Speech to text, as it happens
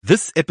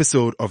This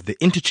episode of The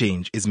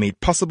Interchange is made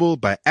possible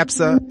by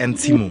ABSA and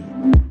Timo.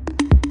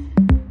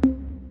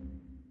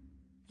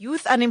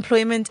 Youth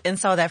unemployment in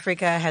South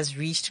Africa has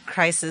reached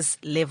crisis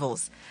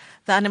levels.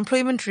 The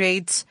unemployment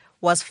rate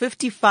was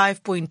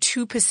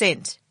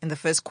 55.2% in the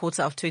first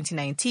quarter of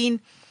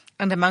 2019,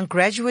 and among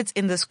graduates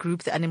in this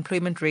group, the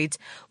unemployment rate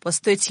was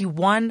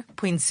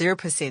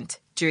 31.0%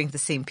 during the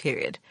same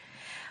period.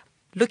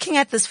 Looking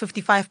at this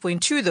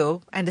 55.2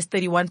 though, and this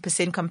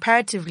 31%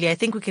 comparatively, I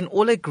think we can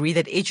all agree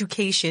that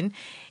education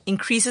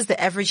increases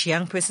the average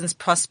young person's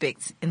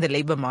prospects in the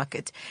labor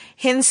market.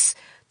 Hence,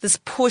 this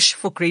push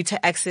for greater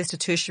access to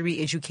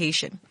tertiary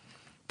education.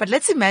 But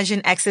let's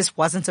imagine access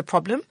wasn't a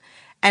problem,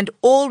 and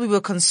all we were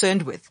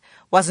concerned with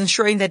was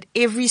ensuring that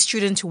every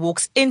student who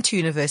walks into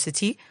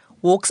university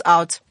walks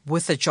out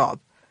with a job.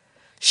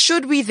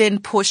 Should we then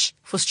push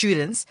for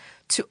students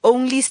to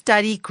only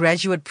study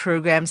graduate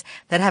programs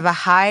that have a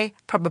high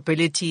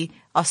probability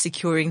of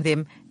securing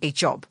them a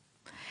job?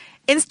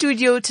 In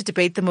studio to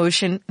debate the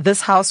motion,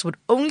 this House would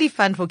only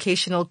fund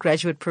vocational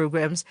graduate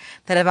programs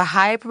that have a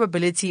high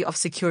probability of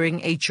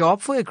securing a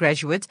job for a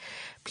graduate.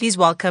 Please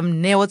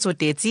welcome Neo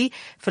Tsoteti,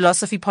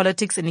 philosophy,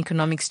 politics and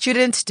economics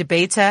student,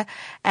 debater,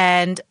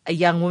 and a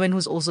young woman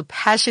who's also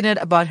passionate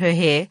about her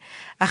hair.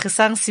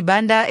 Akhisang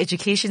Sibanda,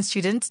 education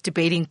student,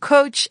 debating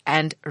coach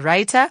and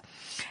writer.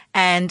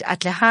 And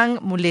Atlehang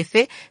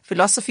Molefe,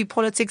 philosophy,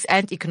 politics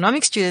and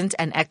economics student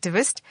and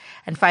activist.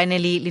 And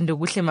finally,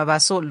 Lindokuhle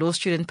Mabaso, law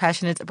student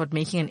passionate about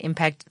making an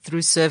impact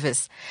through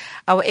service.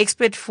 Our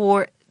expert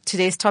for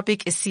today's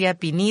topic is Siya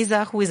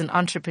Beniza, who is an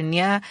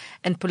entrepreneur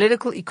and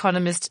political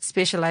economist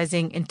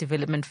specializing in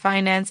development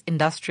finance,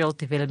 industrial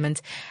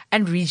development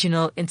and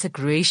regional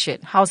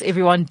integration. How's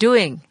everyone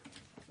doing?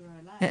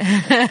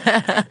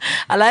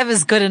 Alive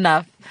is good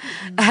enough.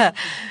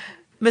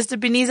 Mr.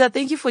 Beniza,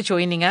 thank you for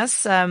joining us.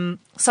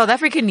 South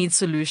Africa needs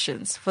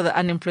solutions for the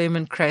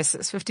unemployment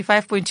crisis.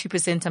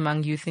 55.2%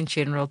 among youth in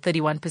general,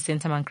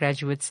 31% among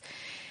graduates.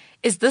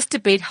 Is this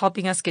debate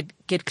helping us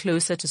get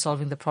closer to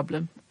solving the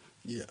problem?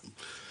 Yeah.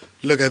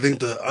 Look, I think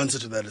the answer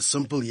to that is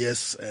simple,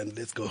 yes, and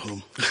let's go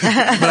home. But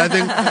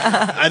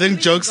I think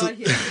jokes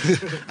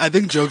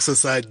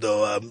aside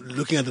though,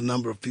 looking at the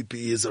number of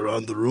PPEs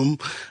around the room,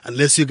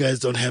 unless you guys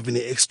don't have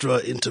any extra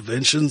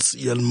interventions,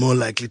 you're more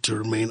likely to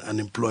remain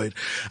unemployed.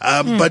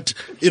 But,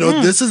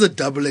 this is a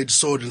double-edged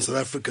sword in South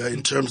Africa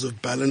in terms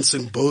of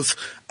balancing both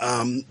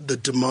the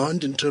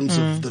demand in terms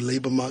of the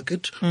labor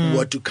market,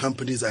 what do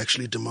companies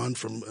actually demand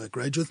from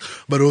graduates,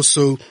 but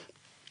also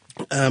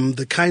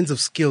the kinds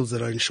of skills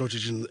that are in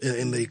shortage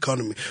in the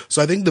economy.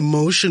 So I think the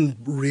motion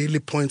really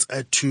points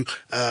to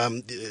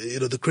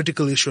the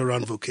critical issue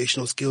around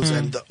vocational skills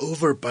and the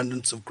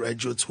overabundance of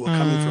graduates who are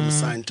coming from a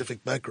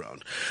scientific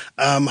background.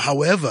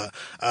 However,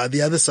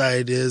 the other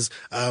side is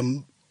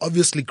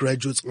obviously,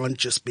 graduates aren't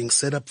just being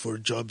set up for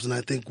jobs, and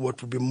I think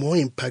what would be more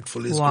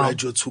impactful is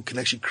graduates who can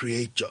actually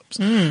create jobs.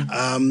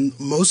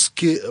 Most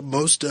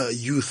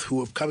youth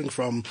who are coming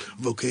from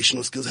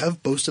vocational skills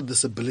have boasted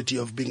this ability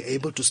of being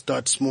able to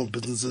start small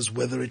businesses,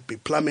 whether it be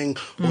plumbing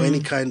or any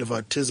kind of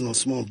artisanal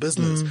small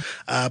business.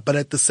 But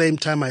at the same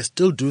time, I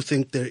still do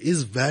think there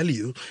is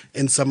value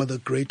in some of the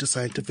greater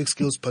scientific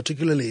skills,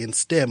 particularly in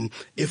STEM,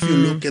 if you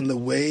look in the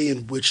way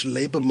in which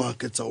labor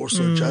markets are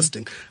also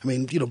adjusting. I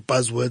mean,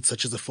 buzzwords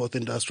such as the fourth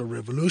industrial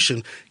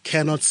revolution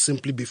cannot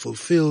simply be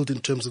fulfilled in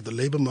terms of the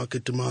labor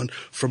market demand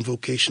from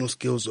vocational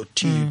skills or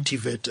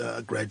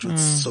TVET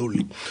graduates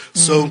solely.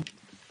 So,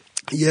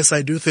 yes,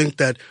 I do think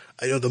that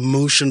the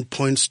motion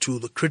points to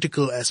the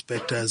critical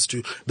aspect as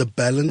to the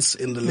balance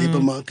in the labor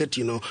market,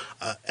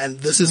 and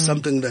this is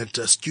something that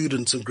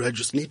students and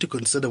graduates need to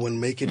consider when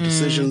making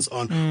decisions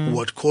on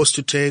what course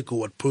to take or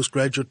what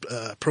postgraduate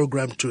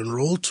program to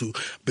enroll to,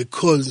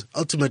 because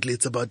ultimately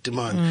it's about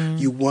demand.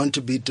 You want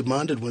to be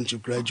demanded once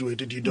you've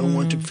graduated. You don't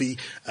want to be,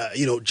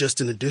 just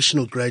an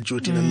additional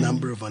graduate in a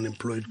number of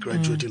unemployed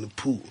graduate in a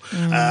pool.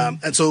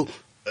 And so,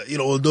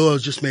 although I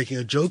was just making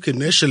a joke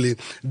initially,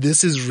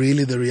 this is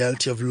really the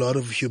reality of a lot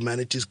of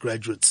humanities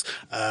graduates,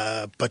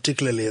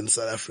 particularly in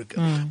South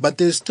Africa. But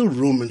there's still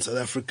room in South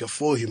Africa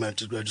for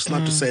humanities graduates.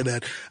 Not to say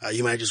that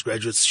humanities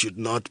graduates should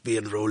not be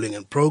enrolling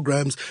in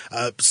programs,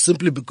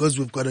 simply because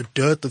we've got a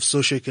dearth of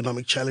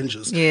socioeconomic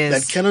challenges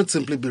that cannot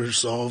simply be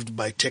resolved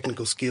by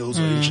technical skills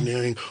or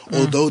engineering,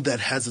 although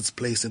that has its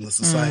place in the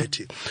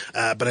society.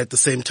 But at the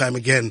same time,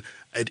 again,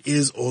 it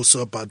is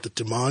also about the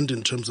demand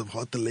in terms of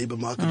what the labor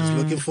market is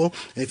looking for.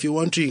 And if you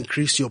want to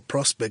increase your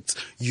prospects,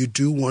 you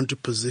do want to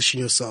position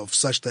yourself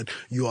such that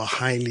you are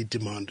highly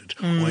demanded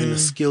or in a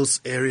skills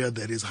area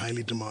that is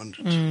highly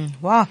demanded.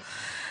 Wow.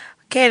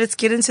 Okay, let's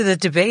get into the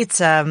debate.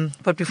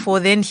 But before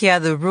then, here are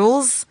the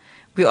rules.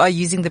 We We are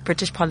using the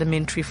British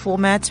parliamentary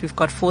format. We've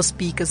got 4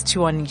 speakers,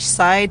 2 on each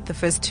side. The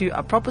first 2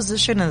 are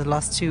proposition and the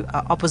last 2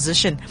 are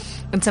opposition.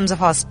 In terms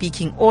of our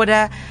speaking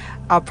order,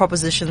 our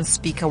proposition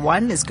speaker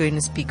 1 is going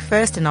to speak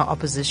first and our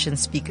opposition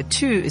speaker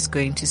 2 is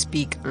going to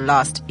speak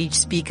last. Each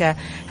speaker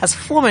has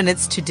 4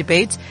 minutes to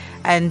debate,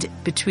 and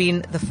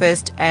between the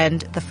first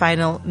and the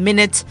final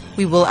minute,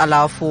 we will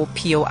allow for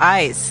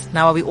POIs.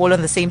 Now, are we all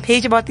on the same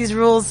page about these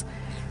rules?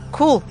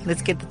 Cool.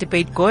 Let's get the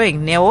debate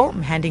going. Neo,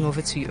 I'm handing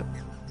over to you.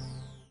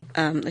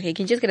 Okay,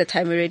 can you just get a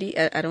timer ready?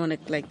 I don't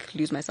want to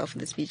lose myself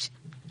in the speech.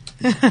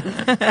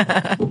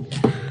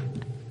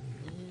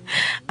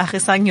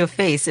 Agisang your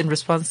face in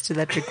response to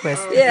that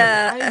request.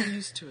 Yeah. I'm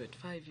used to it.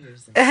 5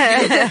 years.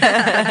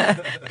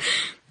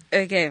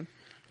 Okay.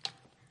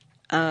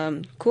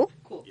 Cool?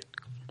 Cool.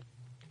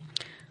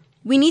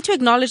 We need to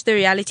acknowledge the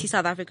reality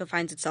South Africa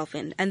finds itself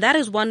in, and that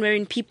is one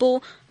wherein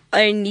people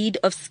are in need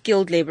of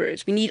skilled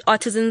laborers. We need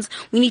artisans.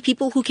 We need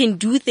people who can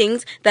do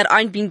things that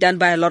aren't being done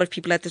by a lot of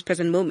people at this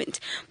present moment.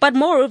 But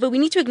moreover, we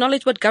need to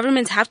acknowledge what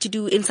governments have to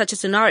do in such a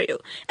scenario.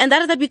 And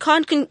that is that we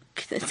can't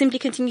simply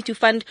continue to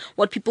fund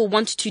what people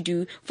want to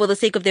do for the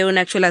sake of their own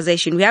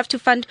actualization. We have to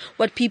fund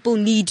what people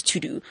need to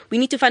do. We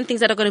need to fund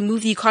things that are going to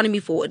move the economy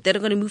forward, that are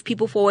going to move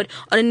people forward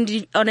on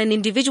an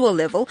individual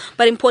level,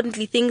 but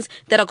importantly, things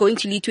that are going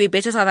to lead to a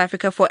better South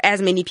Africa for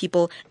as many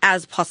people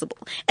as possible.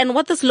 And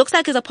what this looks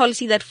like is a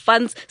policy that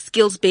funds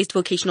skills-based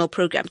vocational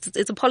programs.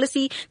 It's a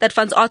policy that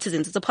funds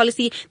artisans. It's a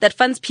policy that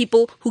funds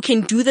people who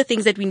can do the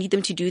things that we need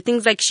them to do.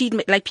 Things like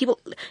people,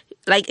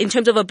 in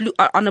terms of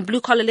on a blue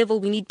collar level,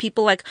 we need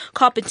people like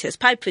carpenters,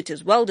 pipe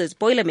fitters, welders,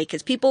 boiler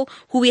makers, people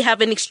who we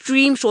have an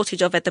extreme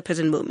shortage of at the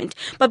present moment.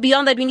 But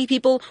beyond that, we need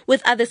people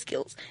with other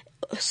skills.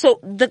 So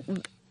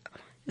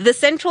the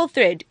central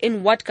thread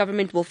in what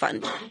government will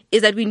fund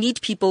is that we need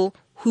people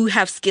who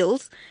have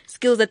skills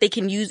that they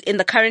can use in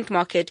the current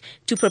market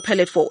to propel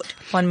it forward.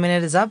 1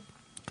 minute is up.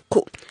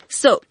 Cool.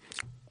 So,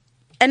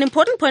 an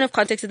important point of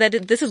context is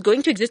that this is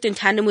going to exist in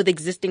tandem with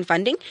existing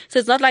funding. So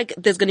it's not like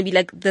there's going to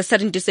be the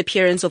sudden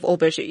disappearance of all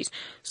bursaries.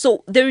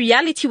 So the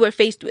reality we're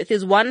faced with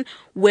is one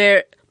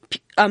where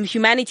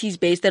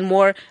humanities-based and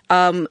more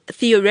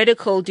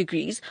theoretical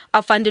degrees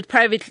are funded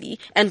privately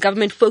and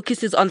government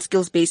focuses on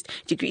skills-based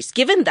degrees.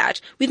 Given that,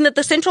 we think that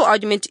the central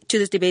argument to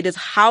this debate is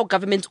how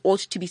governments ought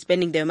to be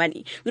spending their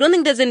money. We don't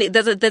think there's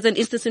an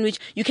instance in which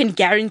you can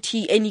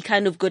guarantee any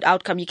kind of good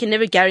outcome. You can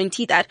never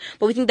guarantee that,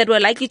 but we think that we're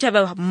likely to have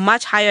a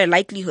much higher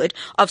likelihood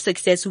of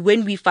success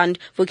when we fund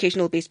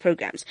vocational-based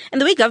programs.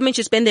 And the way government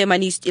should spend their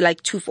money is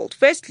twofold.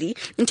 Firstly,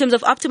 in terms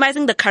of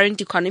optimizing the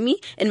current economy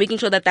and making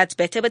sure that that's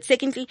better, but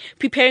secondly,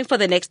 preparing for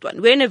the next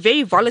one. We're in a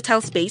very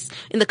volatile space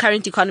in the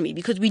current economy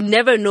because we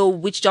never know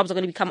which jobs are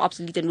going to become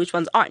obsolete and which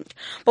ones aren't.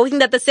 But we think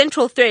that the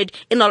central thread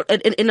in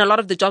a lot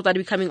of the jobs that are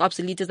becoming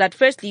obsolete is that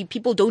firstly,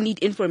 people don't need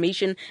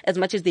information as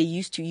much as they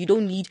used to. You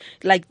don't need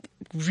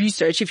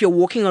research if you're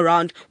walking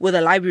around with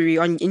a library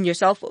in your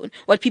cell phone.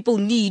 What people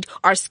need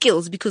are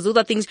skills, because those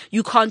are things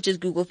you can't just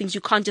Google, things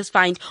you can't just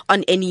find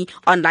on any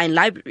online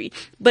library.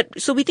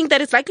 But so we think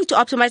that it's likely to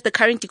optimize the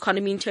current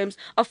economy in terms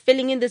of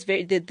filling in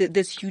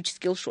this huge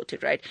skill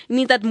shortage, right? It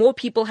means that more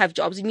people have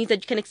jobs. It means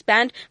that you can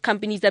expand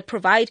companies that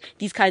provide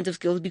these kinds of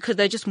skills because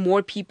there are just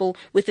more people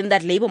within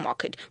that labor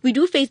market. We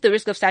do face the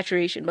risk of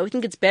saturation, but we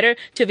think it's better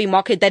to have a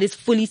market that is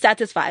fully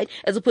satisfied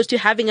as opposed to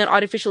having an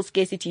artificial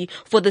scarcity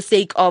for the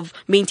sake of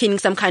maintaining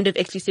some kind of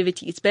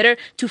exclusivity. It's better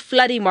to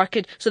flood a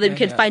market so that we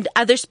can find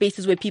other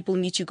spaces where people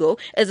need to go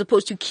as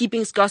opposed to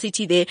keeping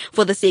scarcity there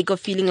for the sake of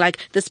feeling like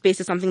the space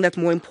is something that's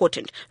more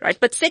important, right?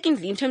 But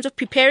secondly, in terms of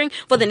preparing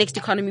for the next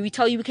economy, we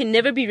tell you we can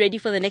never be ready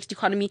for the next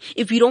economy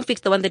if we don't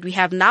fix the one that we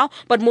have now.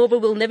 But moreover,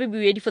 we'll never be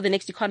ready for the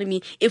next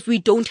economy if we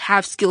don't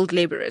have skilled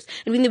laborers.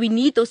 And we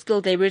need those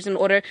skilled laborers in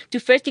order to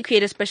firstly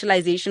create a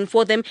specialization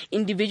for them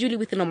individually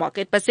within a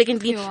market, but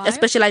secondly, a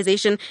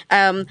specialization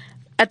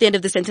at the end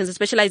of the sentence, a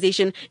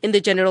specialization in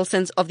the general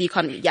sense of the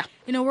economy. Yeah.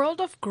 In a world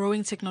of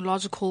growing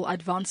technological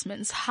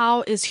advancements,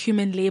 how is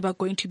human labor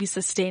going to be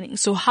sustaining?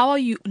 So how are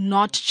you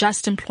not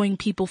just employing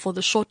people for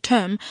the short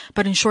term,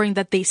 but ensuring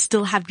that they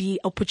still have the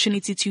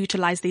opportunity to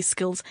utilize their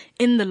skills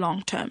in the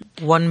long term?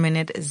 1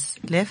 minute is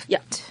left. Yeah.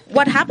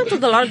 What happens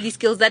with a lot of these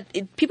skills that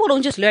people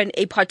don't just learn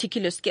a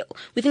particular skill.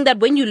 We think that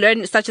when you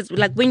learn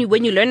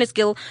when you learn a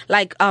skill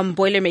like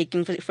boiler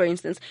making, for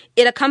instance,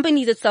 it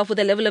accompanies itself with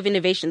a level of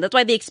innovation. That's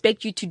why they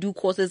expect you to do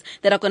courses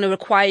that are going to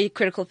require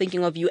critical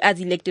thinking of you as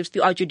electives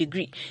throughout your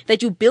degree.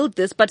 That you build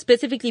this, but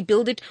specifically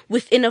build it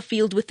within a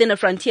field, within a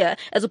frontier,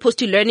 as opposed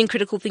to learning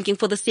critical thinking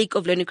for the sake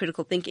of learning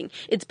critical thinking.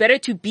 It's better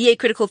to be a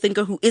critical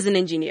thinker who is an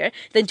engineer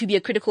than to be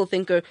a critical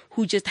thinker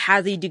who just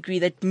has a degree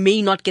that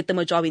may not get them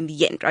a job in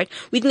the end, right?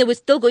 We think that we're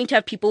still going to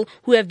have people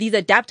who have these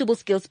adaptable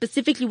skills,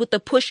 specifically with the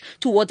push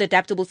towards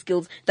adaptable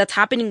skills that's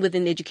happening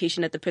within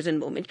education at the present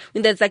moment. I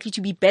think that's likely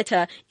to be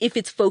better if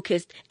it's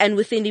focused and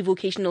within the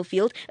vocational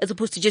field as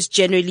opposed to just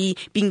generally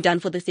being done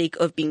for the sake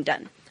of being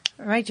done.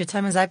 All right, your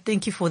time is up.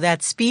 Thank you for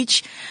that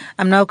speech.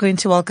 I'm now going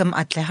to welcome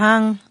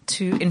Atlehang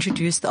to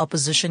introduce the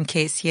opposition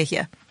case.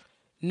 Here.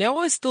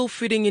 Now is still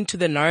fitting into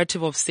the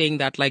narrative of saying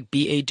that like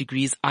BA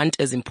degrees aren't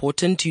as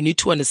important. You need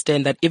to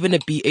understand that even a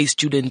BA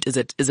student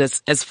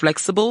is as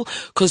flexible,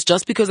 because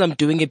just because I'm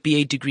doing a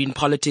BA degree in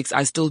politics,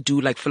 I still do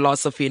like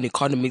philosophy and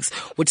economics,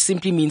 which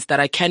simply means that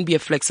I can be a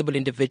flexible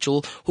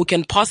individual who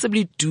can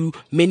possibly do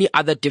many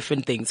other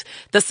different things.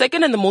 The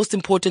second and the most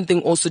important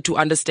thing also to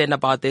understand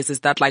about this is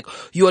that like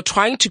you are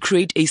trying to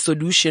create a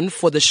solution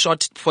for the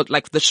short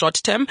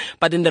term,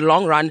 but in the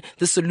long run,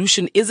 the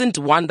solution isn't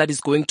one that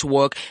is going to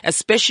work,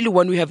 especially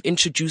when we have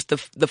introduced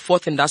the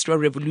fourth industrial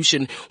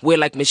revolution, where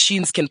like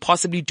machines can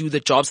possibly do the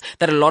jobs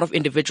that a lot of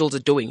individuals are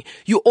doing.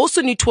 You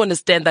also need to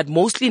understand that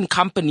mostly in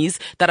companies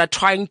that are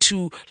trying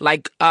to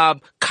like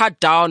cut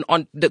down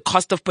on the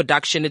cost of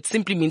production, it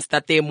simply means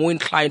that they are more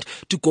inclined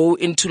to go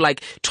into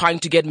like trying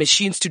to get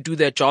machines to do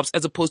their jobs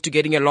as opposed to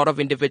getting a lot of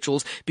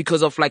individuals,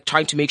 because of like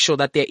trying to make sure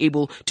that they're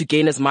able to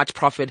gain as much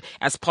profit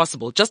as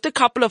possible. Just a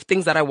couple of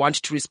things that I want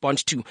to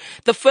respond to.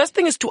 The first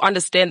thing is to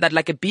understand that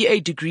like a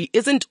BA degree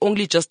isn't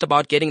only just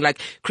about getting like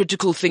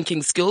critical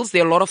thinking skills.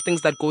 There are a lot of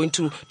things that go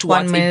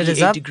towards a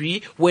BA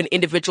degree, where an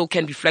individual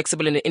can be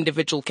flexible and an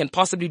individual can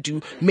possibly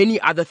do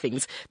many other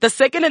things. The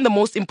second and the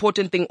most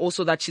important thing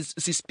also that she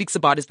speaks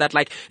about is that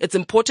like it's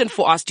important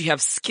for us to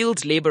have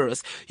skilled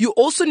laborers. You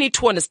also need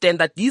to understand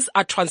that these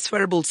are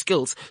transferable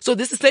skills. So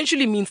this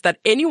essentially means that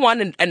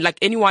anyone and like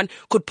anyone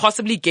could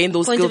possibly gain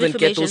those skills and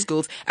get those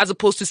skills, as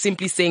opposed to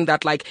simply saying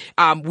that like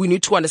we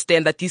need to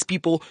understand that these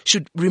people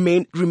should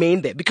remain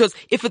there. Because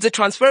if it's a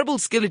transferable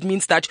skill, it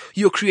means that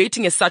you're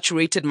creating a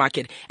saturated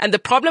market. And the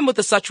problem with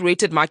the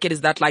saturated market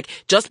is that like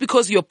just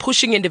because you're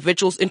pushing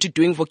individuals into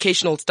doing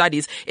vocational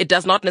studies, it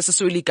does not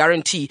necessarily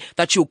guarantee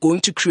that you're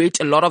going to create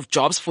a lot of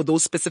jobs for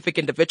those specific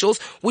individuals,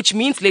 which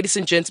means, ladies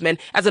and gentlemen,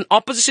 as an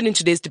opposition in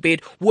today's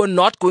debate, we're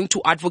not going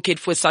to advocate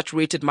for a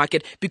saturated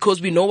market,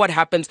 because we know what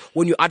happens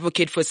when you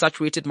advocate for a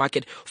saturated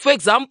market. For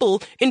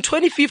example, in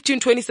 2015,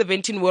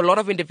 2017, where a lot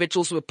of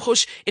individuals were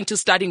pushed into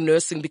studying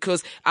nursing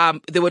because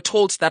they were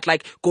told that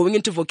like going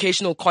into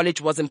vocational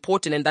college was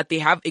important and that they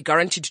have a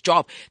guaranteed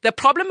job. The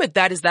problem with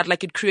that is that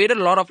like it created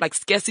a lot of like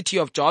scarcity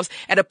of jobs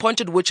at a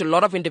point at which a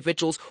lot of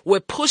individuals were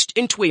pushed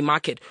into a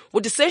market.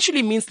 What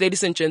essentially means,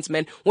 ladies and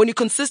gentlemen, when you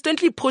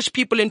consistently push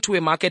people into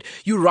a market,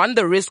 you run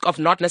the risk of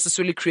not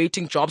necessarily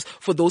creating jobs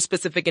for those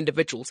specific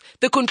individuals.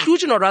 The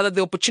conclusion, or rather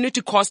the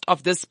opportunity cost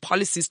of this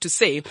policy, is to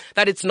say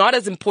that it's not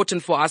as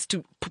important for us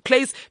to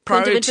place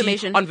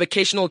priority on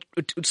vocational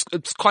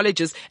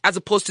colleges, as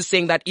opposed to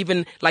saying that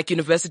even like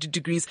university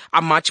degrees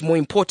are much more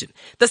important.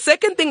 The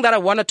second thing that I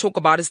want to talk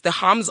about is the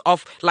harms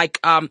of like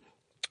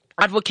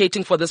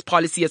advocating for this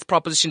policy as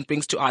proposition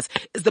brings to us,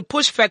 is the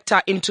push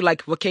factor into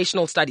like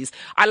vocational studies.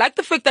 I like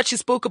the fact that she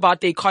spoke about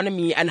the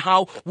economy and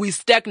how we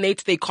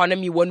stagnate the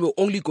economy when we're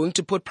only going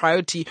to put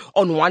priority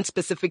on one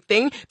specific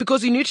thing,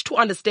 because you need to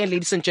understand,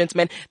 ladies and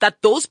gentlemen,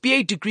 that those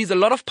BA degrees, a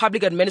lot of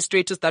public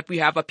administrators that we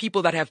have are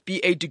people that have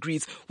BA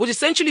degrees, which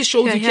essentially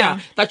shows here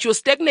that you're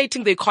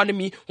stagnating the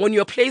economy when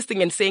you're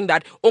placing and saying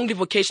that only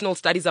vocational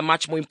studies are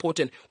much more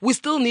important. We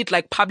still need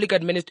like public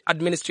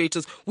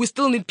administrators. We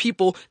still need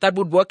people that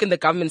would work in the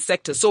government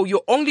sector. So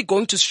you're only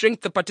going to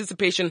shrink the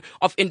participation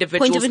of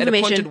individuals at a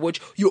point at which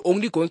you're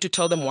only going to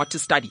tell them what to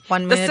study.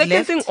 1 minute The second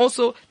left. thing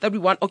also that we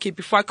want, okay,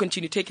 before I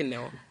continue, taking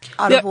now.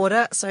 Out of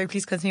order. Sorry,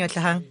 please continue,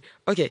 Tlhahang.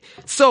 Okay,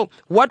 so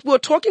what we're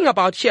talking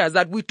about here is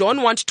that we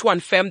don't want to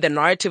affirm the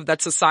narrative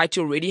that society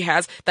already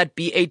has that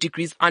BA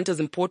degrees aren't as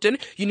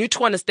important. You need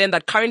to understand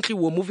that currently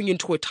we're moving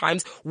into a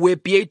times where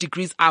BA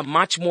degrees are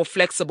much more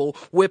flexible,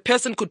 where a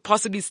person could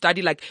possibly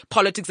study like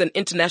politics and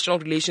international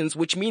relations,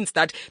 which means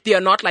that they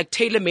are not like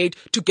tailor-made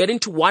to get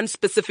into one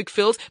specific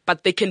field,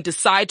 but they can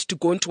decide to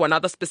go into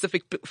another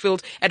specific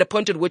field at a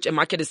point at which a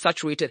market is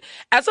saturated.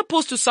 As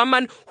opposed to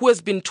someone who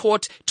has been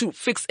taught to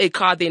fix a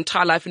car their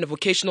entire life in a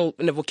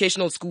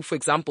vocational school, for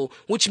example,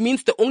 which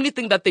means the only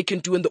thing that they can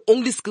do and the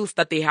only skills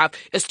that they have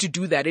is to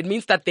do that. It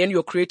means that then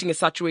you're creating a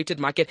saturated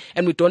market,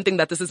 and we don't think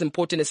that this is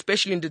important,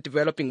 especially in the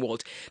developing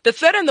world. The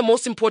third and the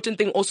most important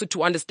thing also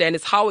to understand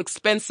is how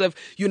expensive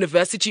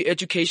university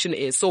education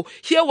is. So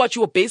here what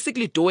you are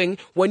basically doing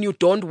when you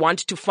don't want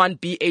to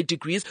fund BA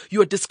degrees,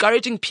 you are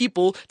discouraging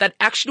people that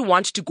actually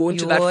want to go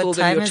into that field,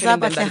 and you're telling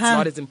them that it's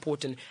not as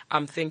important.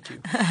 Thank you.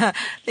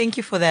 Thank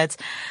you for that.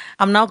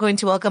 I'm now going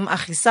to welcome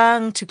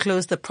Agisang to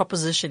close the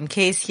proposition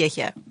case.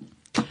 Here.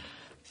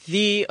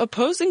 The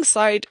opposing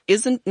side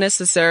isn't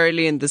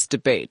necessarily in this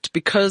debate,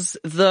 because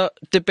the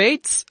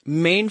debate's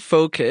main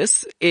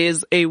focus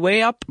is a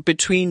way up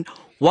between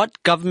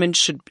what government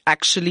should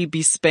actually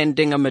be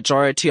spending a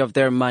majority of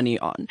their money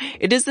on.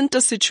 It isn't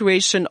a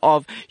situation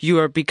of you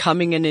are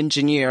becoming an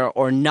engineer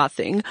or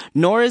nothing,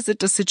 nor is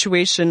it a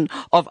situation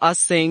of us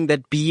saying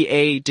that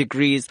BA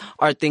degrees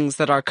are things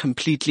that are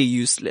completely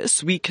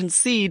useless. We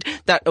concede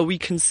that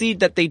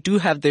they do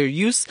have their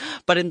use,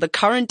 but in the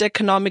current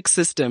economic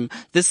system,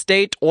 the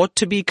state ought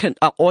to be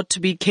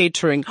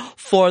catering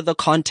for the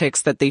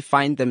context that they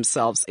find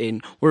themselves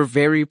in. We're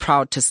very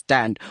proud to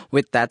stand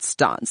with that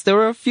stance. There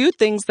are a few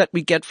things that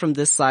we get from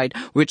this side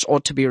which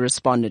ought to be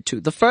responded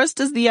to. The first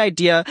is the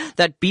idea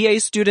that BA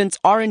students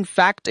are in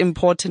fact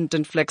important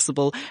and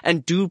flexible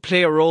and do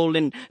play a role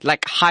in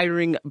like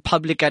hiring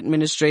public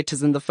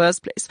administrators in the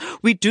first place.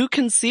 We do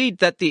concede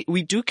that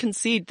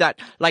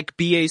like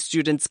BA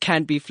students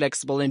can be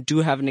flexible and do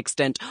have an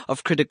extent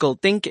of critical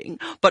thinking.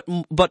 But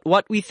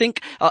what we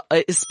think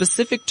is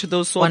specific to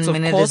those sorts of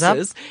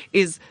courses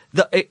is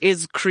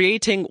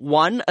creating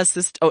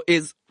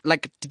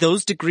like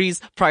those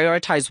degrees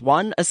prioritize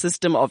a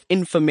system of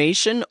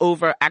information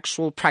over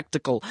actual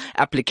practical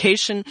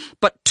application,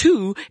 but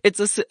two, it's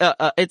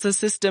a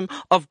system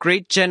of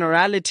great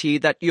generality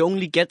that you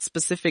only get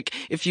specific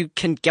if you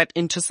can get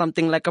into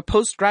something like a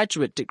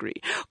postgraduate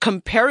degree.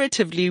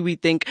 Comparatively, we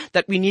think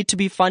that we need to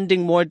be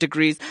funding more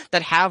degrees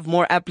that have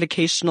more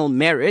applicational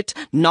merit,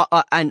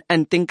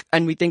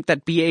 and we think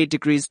that BA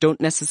degrees don't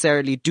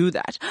necessarily do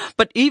that.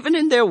 But even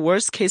in their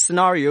worst case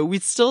scenario, we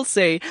still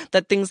say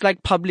that things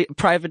like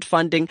private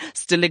funding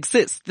still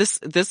exists.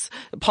 This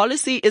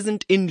policy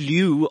isn't in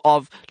lieu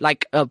of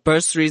like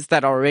bursaries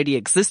that are already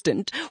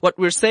existent. What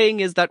we're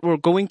saying is that we're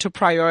going to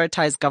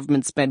prioritize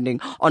government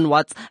spending on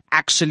what's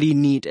actually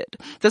needed.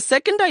 The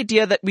second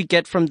idea that we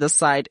get from this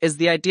side is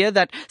the idea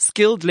that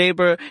skilled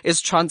labor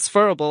is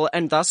transferable,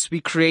 and thus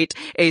we create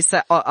a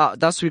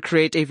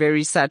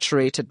very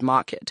saturated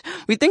market.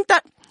 We think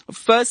that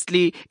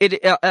Firstly, it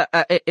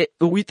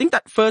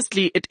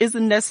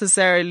isn't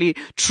necessarily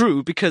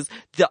true because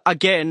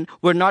again,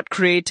 we're not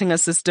creating a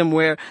system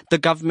where the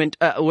government,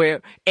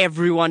 where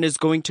everyone is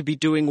going to be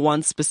doing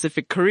one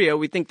specific career.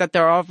 We think that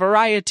there are a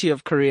variety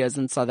of careers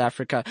in South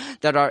Africa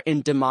that are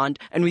in demand,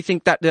 and we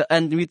think that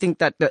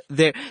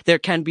there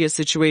can be a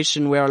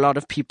situation where a lot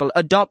of people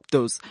adopt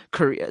those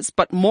careers.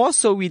 But more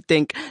so, we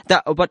think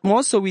that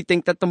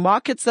the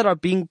markets that are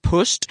being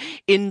pushed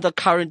in the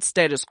current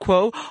status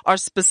quo are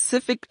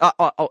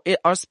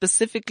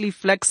specifically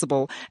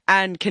flexible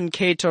and can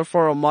cater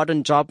for a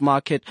modern job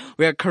market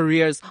where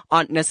careers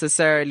aren't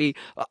necessarily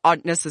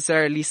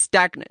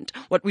stagnant.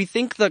 What we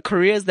think the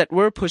careers that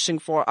we're pushing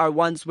for are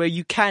ones where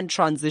you can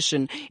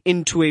transition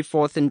into a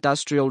fourth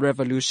industrial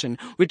revolution,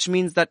 which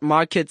means that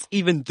markets,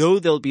 even though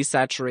they'll be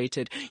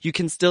saturated, you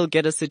can still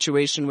get a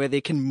situation where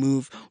they can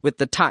move with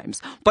the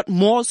times. But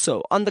more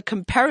so, on the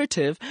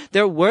comparative,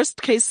 their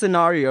worst case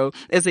scenario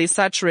is a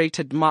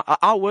saturated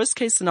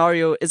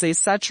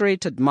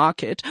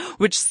market,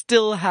 which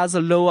still has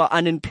a lower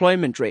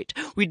unemployment rate.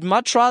 We'd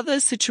much rather a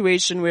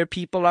situation where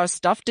people are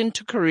stuffed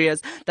into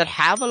careers that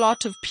have a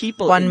lot of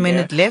people. 1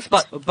 minute left.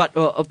 But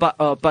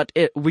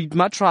we'd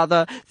much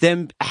rather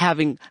them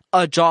having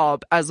a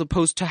job as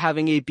opposed to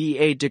having a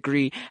BA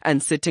degree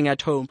and sitting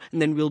at home,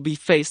 and then we'll be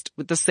faced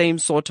with the same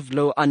sort of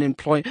low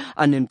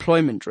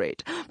unemployment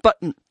rate. But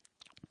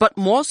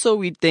more so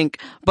we think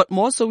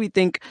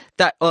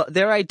that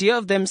their idea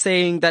of them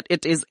saying that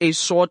it is a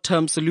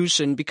short-term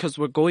solution because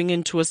we're going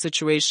into a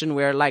situation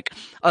where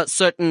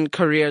certain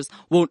careers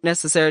won't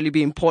necessarily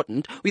be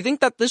important. We think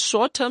that this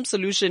short-term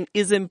solution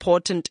is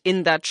important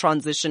in that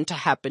transition to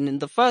happen in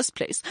the first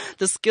place.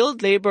 The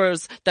skilled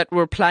laborers that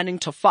we're planning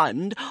to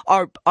fund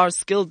are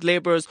skilled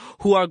laborers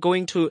who are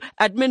going to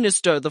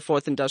administer the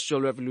fourth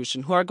industrial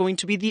revolution, who are going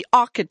to be the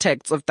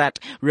architects of that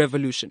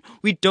revolution.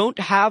 We don't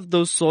have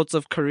those sorts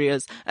of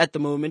careers at the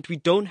moment. We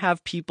don't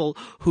have people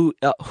who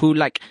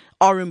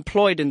are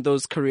employed in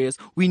those careers.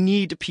 We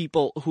need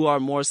people who are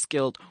more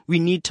skilled. We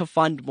need to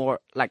fund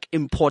more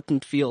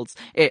important fields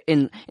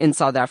in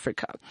South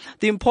Africa.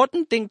 The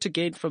important thing to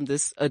gain from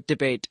this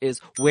debate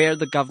is where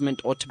the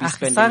government ought to be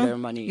spending their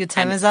money. Your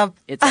time is up.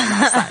 It's on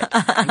our side.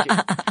 Thank you.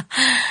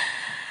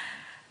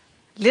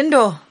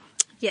 Lindo.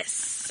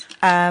 Yes.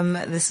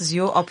 This is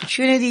your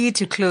opportunity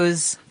to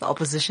close the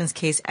opposition's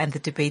case and the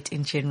debate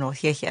in general.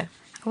 Here.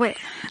 Wait,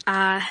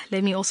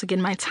 let me also get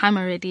my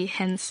timer ready,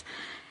 hence,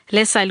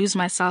 lest I lose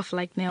myself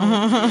like Neil.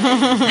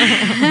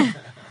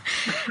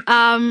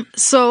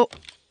 So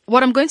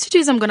what I'm going to do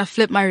is I'm going to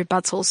flip my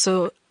rebuttal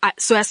so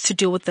as to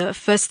deal with the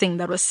first thing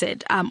that was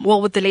said,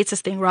 with the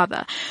latest thing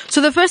rather. So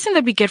the first thing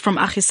that we get from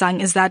Agisang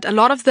is that a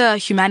lot of the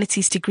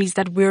humanities degrees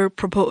that we're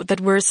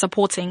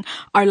supporting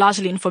are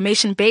largely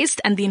information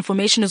based, and the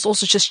information is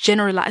also just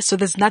generalized. So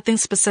there's nothing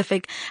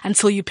specific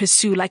until you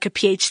pursue like a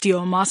PhD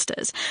or a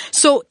master's.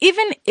 So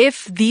even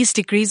if these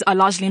degrees are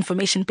largely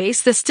information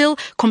based, there's still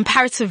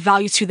comparative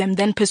value to them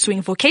than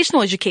pursuing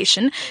vocational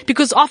education,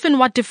 because often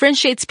what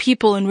differentiates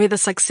people and where the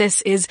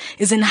success is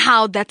in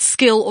how that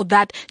skill or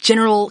that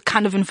general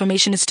kind of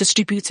information is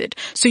distributed.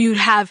 So you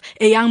have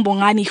a young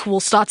Bongani who will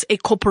start a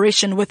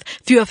corporation with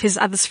 3 of his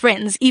other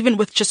friends. Even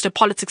with just a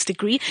politics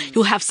degree,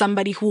 you'll have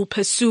somebody who will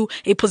pursue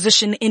a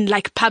position in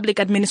like public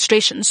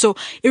administration. So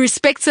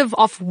irrespective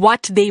of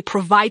what they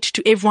provide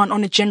to everyone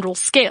on a general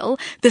scale,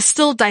 there's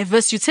still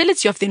diverse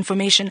utility of the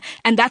information,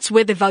 and that's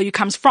where the value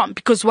comes from.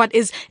 Because what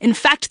is in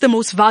fact the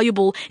most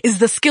valuable is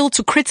the skill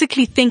to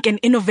critically think and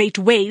innovate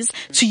ways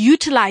to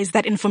utilize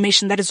that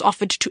information that is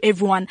offered to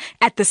everyone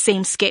at the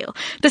same scale.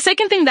 The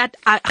second thing that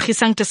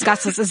Khisang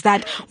discusses is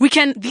that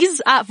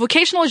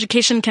vocational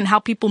education can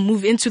help people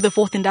move into the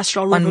fourth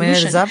industrial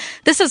revolution.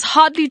 This is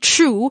hardly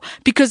true,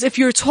 because if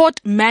you're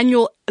taught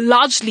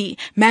largely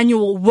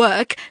manual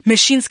work,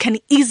 machines can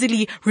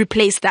easily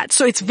replace that.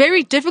 So it's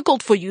very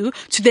difficult for you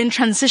to then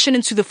transition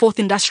into the fourth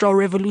industrial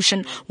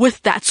revolution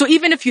with that. So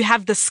even if you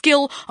have the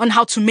skill on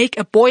how to make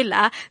a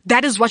boiler,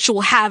 that is what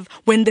you'll have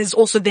when there's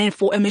also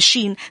therefore a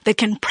machine that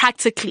can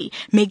practically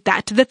make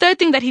that. The third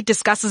thing that he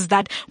discusses,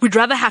 that we'd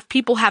rather have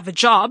people have a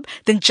job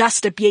than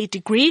just a BA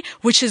degree,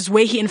 which is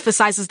where he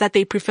emphasizes that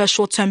they prefer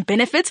short-term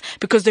benefits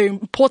because they're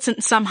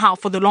important somehow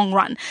for the long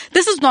run.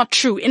 This is not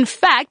true. In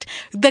fact,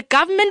 the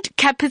government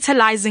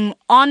capitalizing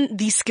on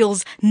these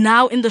skills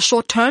now in the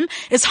short term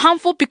is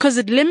harmful because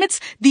it limits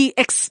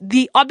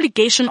the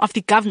obligation of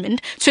the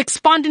government to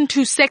expand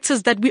into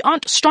sectors that we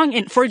aren't strong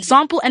in. For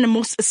example, and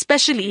most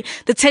especially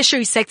the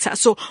tertiary sector.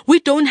 So we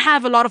don't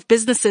have a lot of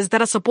businesses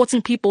that are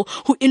supporting people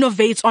who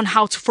innovate on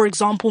how to, for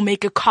example,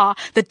 make a car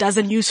that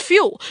doesn't use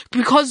fuel,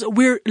 because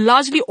we're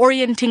largely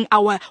orienting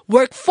our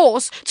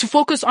workforce to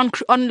focus on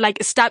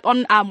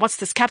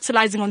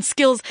capitalizing on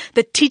skills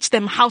that teach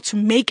them how to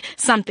make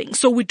something.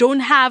 So we don't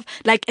have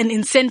like an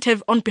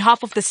incentive on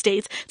behalf of the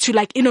state to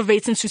like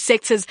innovate into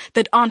sectors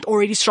that aren't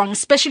already strong,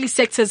 especially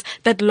sectors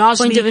that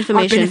largely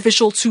are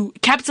beneficial to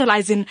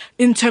capitalize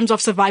in terms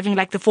of surviving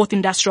like the fourth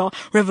industrial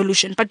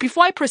revolution. But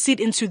before I proceed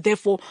into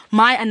therefore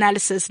my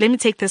analysis, let me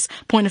take this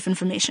point of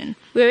information.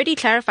 We already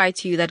clarified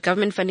to you that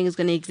government funding is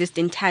going to exist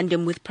in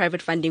tandem with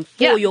private funding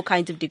for your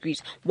kinds of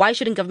degrees. Why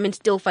shouldn't government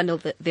still funnel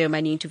their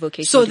money into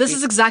vocational degrees? This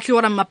is exactly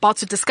what I'm about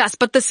to discuss.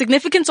 But the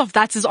significance of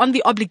that is on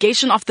the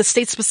obligation of the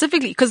state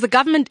specifically, because the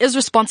government is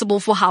responsible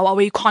for how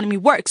our economy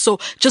works. So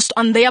just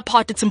on their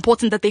part, it's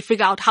important that they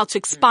figure out how to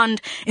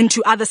expand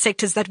into other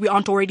sectors that we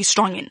aren't already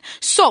strong in.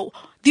 So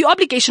the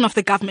obligation of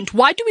the government.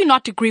 Why do we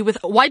not agree with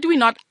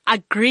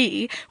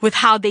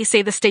how they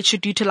say the state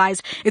should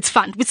utilize its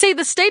fund? We say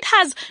the state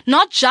has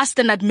not just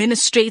an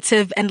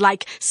administrative and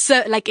like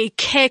a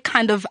care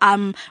kind of,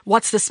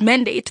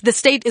 mandate. The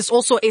state is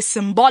also a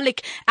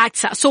symbolic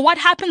actor. So what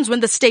happens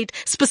when the state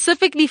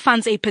specifically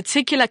funds a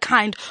particular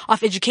kind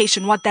of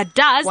education? What that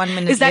does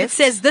is that it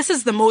says this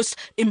is the most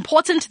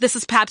important, this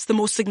is perhaps the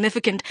most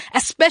significant,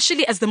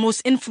 especially as the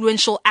most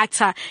influential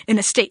actor in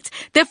a state.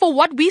 Therefore,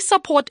 what we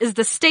support is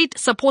the state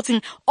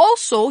supporting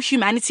also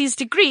humanities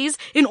degrees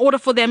in order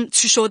for them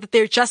to show that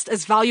they're just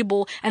as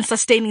valuable and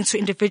sustaining to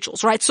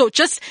individuals, right? So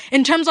just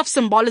in terms of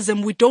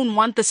symbolism, we don't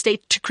want the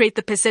state to create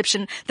the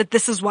perception that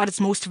this is what is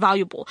most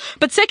valuable.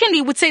 But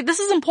secondly, we'd say this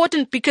is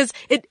important because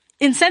it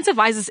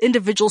incentivizes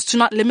individuals to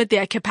not limit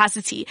their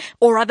capacity,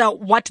 or rather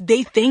what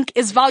they think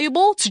is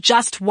valuable, to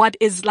just what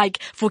is like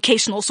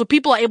vocational. So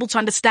people are able to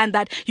understand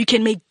that you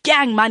can make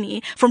gang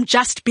money from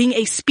just being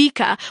a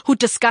speaker who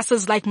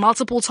discusses like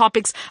multiple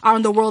topics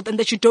around the world, and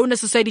that you don't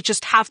necessarily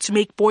just have to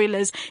make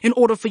boilers in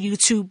order for you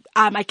to,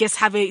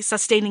 have a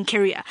sustaining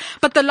career.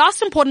 But the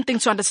last important thing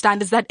to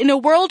understand is that in a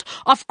world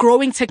of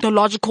growing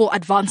technological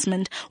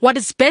advancement, what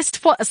is best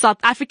for a South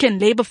African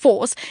labor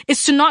force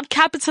is to not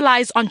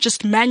capitalize on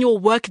just manual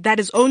work that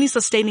is only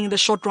sustaining in the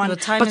short run, but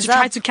to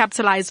try to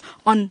capitalize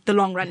on the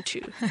long run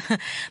too.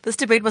 This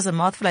debate was a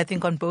mouthful, I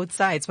think, on both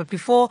sides. But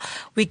before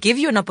we give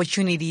you an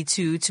opportunity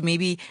to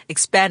maybe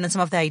expand on some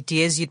of the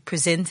ideas you'd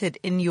presented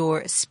in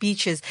your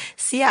speeches,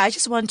 Sia, I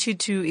just want you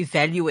to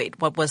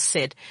evaluate what was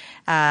said,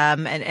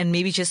 and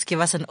maybe just give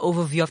us an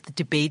overview of the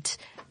debate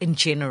in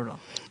general.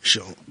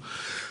 Sure.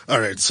 All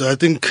right. So I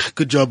think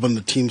good job on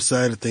the team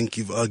side. I think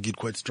you've argued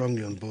quite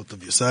strongly on both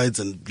of your sides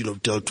and,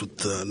 dealt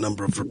with a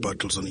number of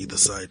rebuttals on either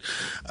side.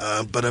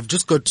 But I've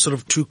just got sort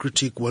of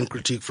one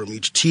critique from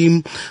each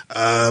team.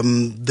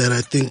 Then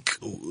I think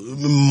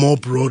more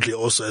broadly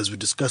also, as we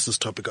discuss this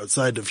topic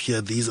outside of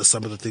here, these are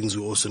some of the things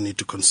we also need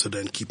to consider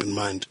and keep in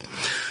mind.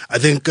 I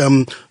think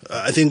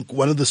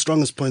one of the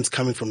strongest points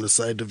coming from the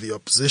side of the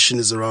opposition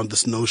is around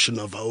this notion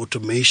of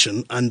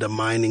automation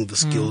undermining the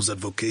skills that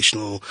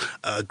vocational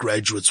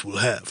graduates will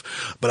have.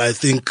 But I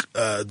think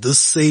this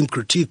same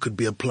critique could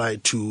be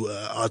applied to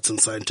arts and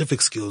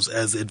scientific skills,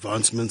 as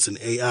advancements in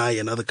AI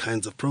and other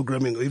kinds of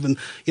programming, or even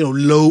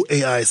low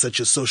AI such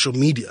as social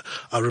media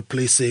are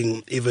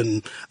replacing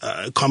even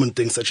common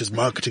things such as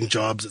marketing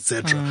jobs,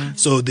 etc.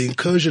 So the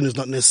incursion is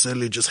not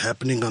necessarily just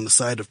happening on the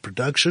side of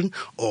production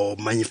or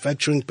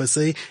manufacturing per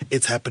se;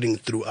 it's happening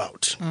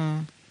throughout.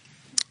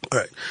 All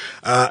right.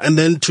 And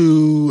then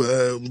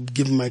to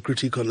give my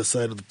critique on the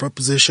side of the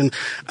proposition,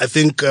 I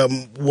think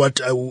what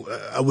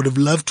I would have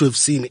loved to have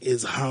seen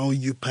is how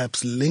you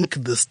perhaps link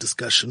this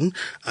discussion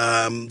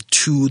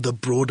to the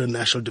broader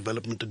national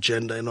development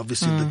agenda and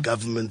obviously the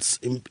government's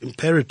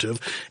imperative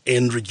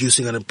in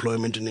reducing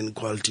unemployment and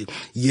inequality.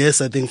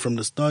 Yes, I think from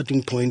the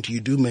starting point,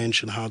 you do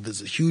mention how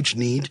there's a huge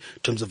need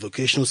in terms of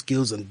vocational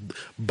skills, and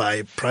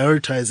by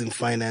prioritizing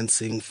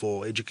financing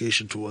for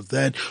education towards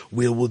that,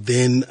 we will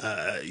then,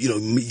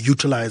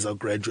 utilize our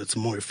graduates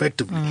more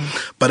effectively.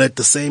 But at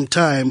the same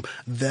time,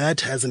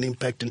 that has an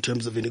impact in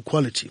terms of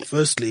inequality.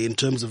 Firstly, in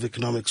terms of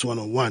economics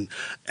 101,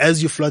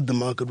 as you flood the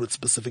market with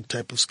specific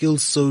type of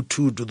skills, so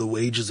too do the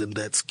wages in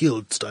that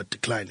skill start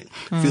declining.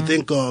 If you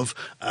think of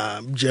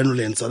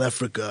generally in South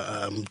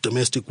Africa,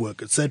 domestic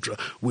work, etc.,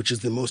 which is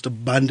the most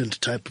abundant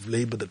type of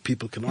labor that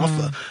people can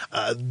offer,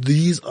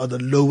 these are the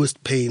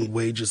lowest paying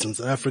wages in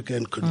South Africa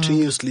and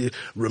continuously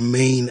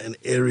remain an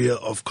area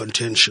of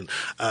contention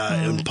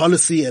in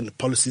policy and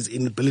policy's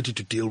inability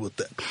to deal with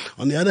that.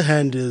 On the other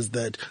hand is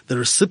that the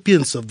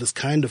recipients of this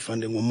kind of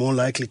funding will more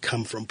likely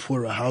come from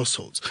poorer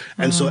households.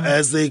 And so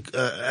as they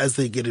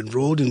get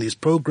enrolled in these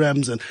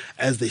programs and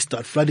as they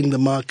start flooding the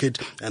market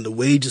and the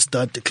wages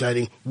start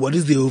declining, what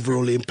is the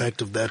overall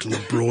impact of that on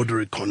the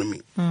broader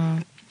economy?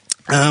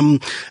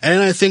 And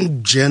I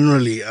think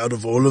generally out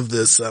of all of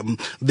this,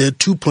 there are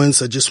 2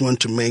 points I just want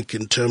to make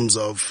in terms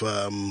of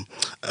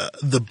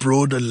the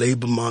broader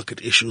labor market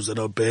issues that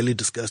are barely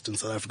discussed in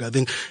South Africa. I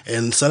think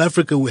in South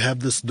Africa we have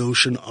this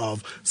notion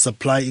of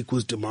supply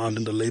equals demand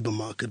in the labor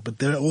market, but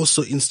there are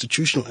also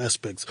institutional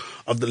aspects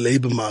of the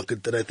labor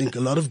market that I think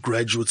a lot of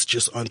graduates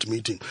just aren't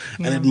meeting.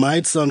 And it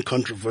might sound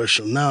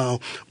controversial now,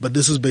 but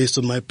this is based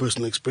on my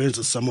personal experience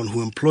as someone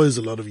who employs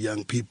a lot of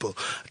young people.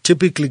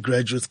 Typically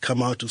graduates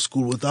come out of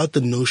school without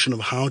the notion of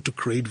how to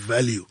create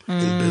value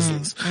in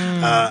business.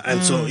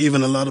 And so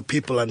even a lot of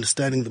people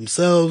understanding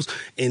themselves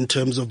in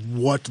terms of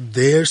what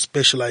their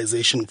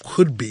specialization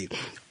could be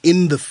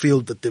in the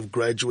field that they've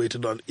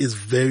graduated on is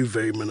very,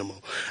 very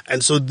minimal.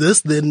 And so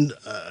this then,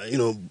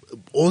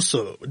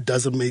 also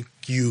doesn't make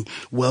you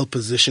well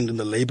positioned in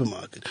the labor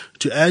market.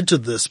 To add to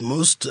this,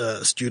 most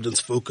students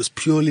focus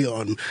purely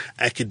on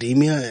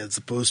academia as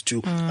opposed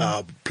to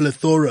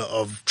plethora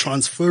of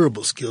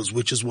transferable skills,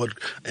 which is what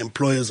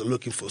employers are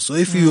looking for. So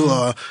if you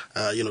are,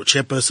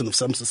 chairperson of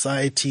some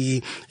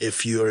society,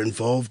 if you are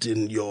involved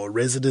in your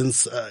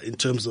residence in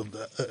terms of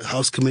the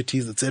house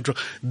committees, etc.,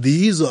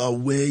 these are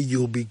where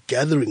you'll be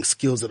gathering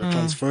skills that are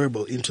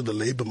transferable into the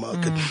labor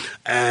market.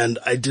 And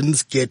I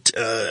didn't get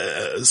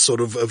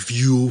sort of a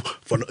view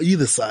from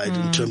either side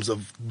in terms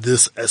of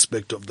this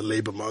aspect of the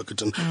labor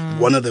market. And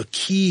one of the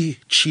key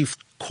chief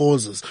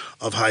causes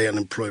of high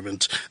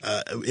unemployment,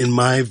 in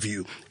my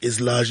view, is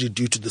largely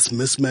due to this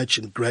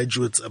mismatch in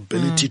graduates'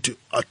 ability to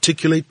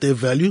articulate their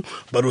value,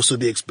 but also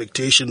the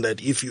expectation that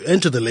if you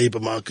enter the labor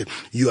market,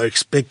 you are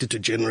expected to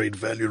generate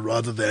value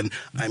rather than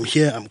I'm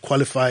here, I'm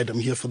qualified, I'm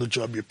here for the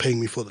job, you're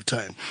paying me for the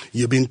time.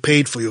 You're being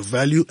paid for your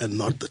value and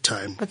not the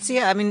time. But see,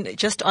 I mean,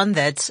 just on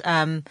that,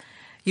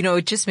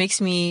 it just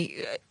makes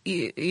me,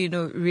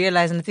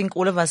 realize, and I think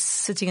all of us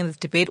sitting in this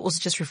debate also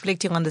just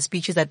reflecting on the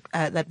speeches that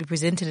we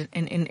presented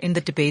in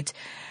the debate.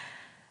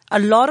 A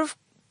lot of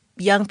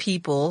young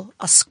people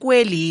are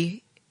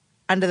squarely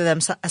under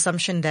the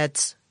assumption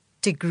that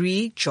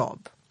degree,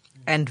 job,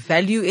 and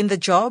value in the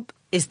job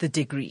is the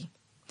degree.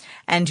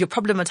 And you're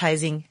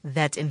problematizing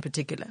that in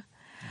particular.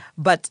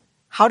 But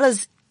how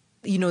does,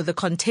 the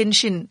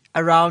contention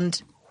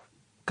around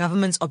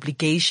government's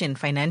obligation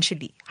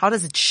financially, how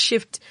does it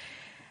shift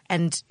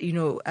and,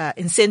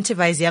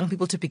 incentivize young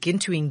people to begin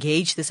to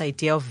engage this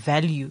idea of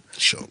value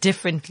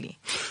differently?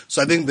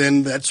 So I think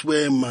then that's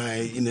where my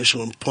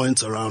initial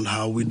points around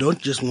how we don't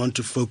just want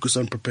to focus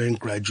on preparing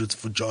graduates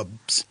for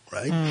jobs,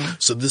 right?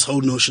 So this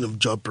whole notion of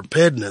job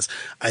preparedness,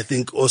 I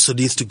think also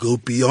needs to go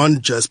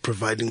beyond just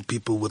providing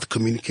people with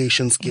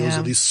communication skills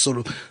or these sort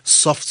of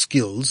soft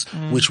skills,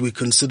 which we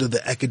consider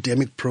the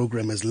academic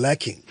program as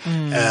lacking.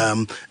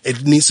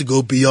 It needs to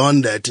go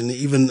beyond that, and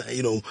even,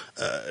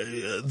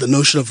 the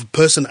notion of a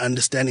person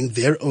understanding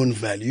their own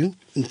value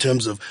in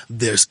terms of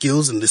their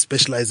skills and the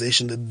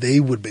specialization that they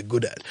would be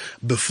good at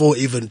before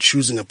even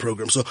choosing a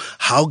program. So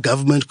how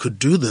government could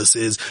do this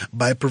is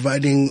by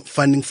providing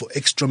funding for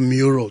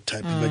extramural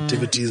type of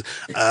activities.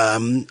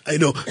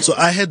 So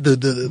I had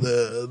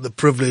the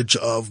privilege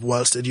of,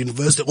 whilst at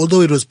university,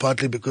 although it was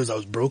partly because I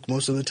was broke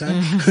most of the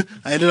time,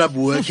 I ended up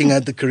working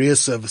at the career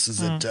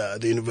services at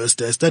the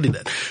university I studied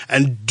at.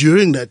 And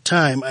during that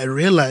time, I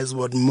realized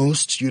what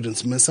most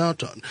students miss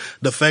out on.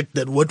 The fact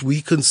that what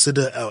we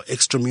consider our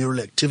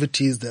extramural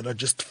activities that are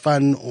just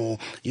fun or,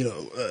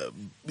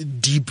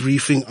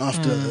 debriefing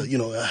after,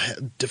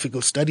 a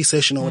difficult study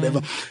session or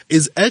whatever,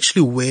 is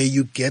actually where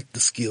you get the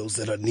skills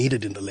that are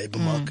needed in the labor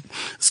market.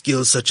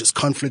 Skills such as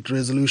conflict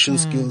resolution,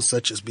 skills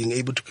such as being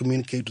able to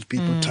communicate with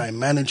people, time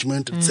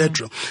management,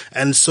 etc.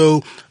 And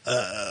so,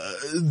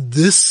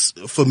 this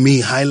for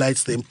me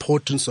highlights the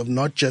importance of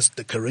not just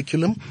the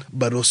curriculum,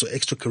 but also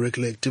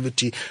extracurricular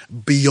activity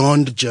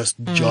beyond just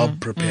job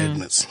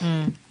preparedness.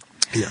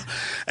 Yeah.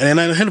 And then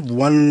I had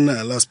one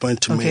last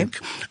point to Okay. make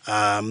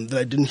that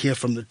I didn't hear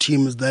from the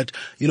team is that,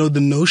 the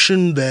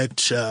notion that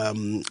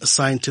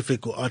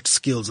scientific or art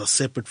skills are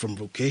separate from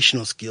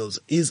vocational skills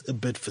is a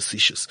bit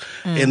facetious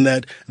in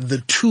that the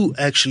two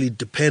actually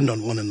depend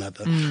on one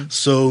another.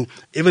 So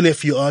even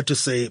if you are to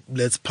say,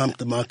 let's pump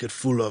the market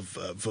full of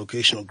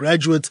vocational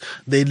graduates,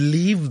 they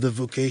leave the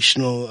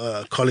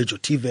vocational college or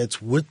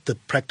TVETs with the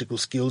practical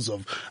skills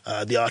of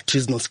the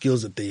artisanal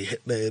skills that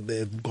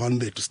they've gone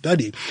there to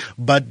study,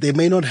 but they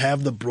may not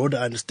have the broader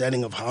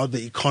understanding of how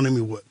the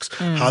economy works,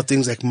 how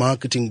things like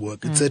marketing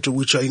work, etc.,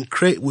 which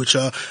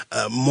are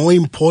more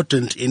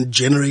important in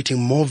generating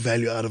more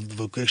value out of the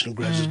vocational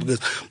graduates, because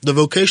the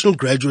vocational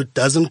graduate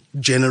doesn't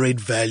generate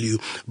value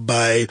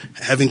by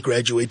having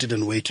graduated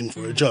and waiting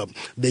for a job.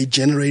 They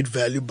generate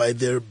value by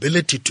their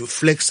ability to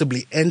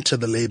flexibly enter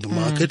the labor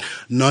market,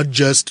 not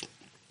just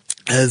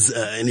as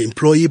an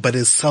employee, but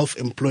as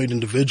self-employed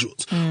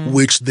individuals,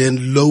 which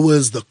then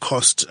lowers the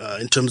cost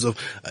in terms of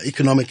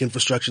economic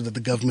infrastructure that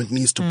the government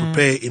needs to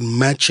prepare in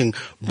matching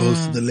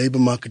both the labor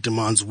market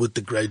demands with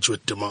the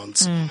graduate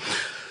demands.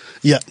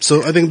 Yeah,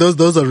 so I think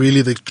those are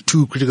really the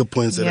two critical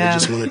points that I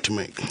just wanted to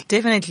make.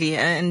 Definitely.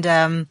 And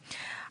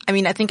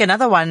I think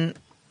another one,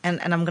 and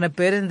I'm going to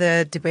burden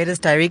the debaters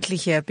directly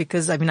here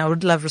because, I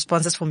would love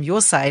responses from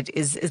your side,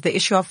 is the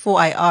issue of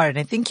 4IR. And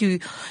I think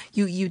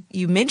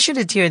you mentioned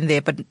it here and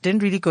there, but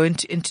didn't really go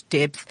into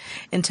depth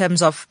in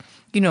terms of,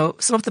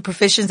 some of the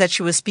professions that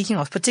you were speaking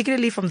of,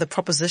 particularly from the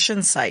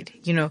proposition side.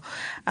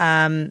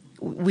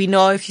 We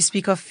know if you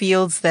speak of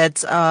fields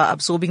that are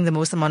absorbing the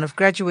most amount of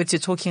graduates, you're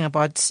talking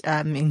about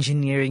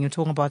engineering, you're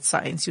talking about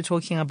science, you're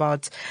talking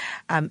about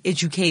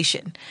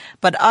education.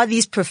 But are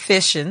these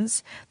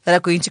professions that are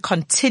going to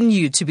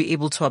continue to be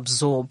able to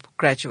absorb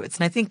graduates?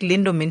 And I think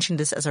Lindo mentioned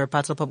this as a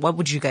rebuttal, but what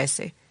would you guys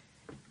say?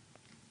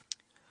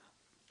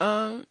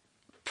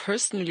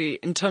 Personally,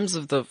 in terms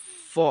of the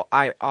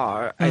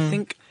 4IR, I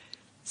think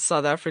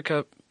South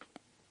Africa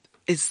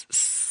is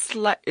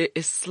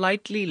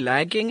slightly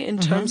lagging in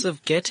terms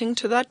of getting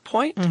to that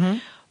point,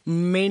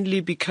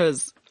 mainly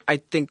because I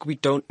think we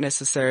don't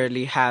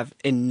necessarily have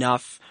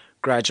enough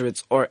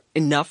graduates or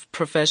enough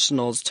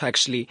professionals to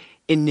actually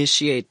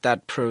initiate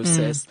that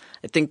process.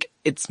 I think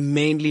it's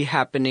mainly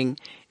happening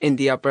in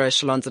the upper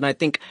echelons, and I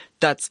think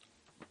that's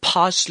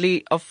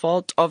partially a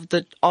fault of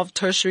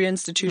tertiary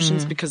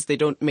institutions because they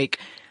don't make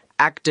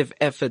active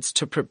efforts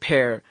to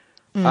prepare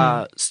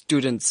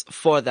students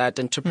for that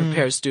and to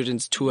prepare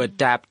students to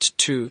adapt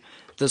to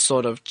the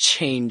sort of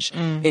change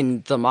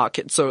in the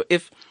market. So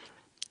if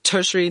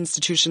tertiary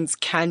institutions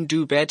can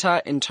do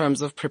better in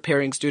terms of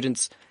preparing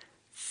students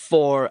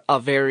for a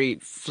very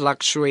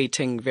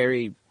fluctuating,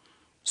 very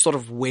sort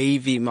of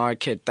wavy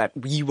market that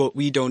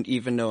we don't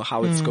even know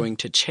how it's going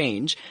to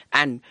change,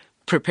 and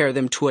prepare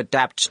them to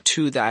adapt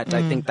to that,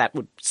 I think that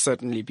would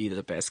certainly be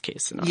the best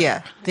case scenario.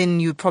 Yeah, then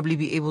you'd probably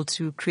be able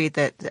to create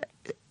that,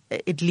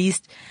 at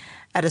least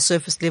at a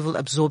surface level,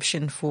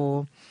 absorption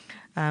for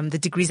the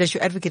degrees that you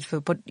advocate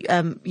for. But,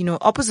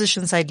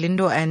 opposition side,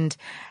 Lindo and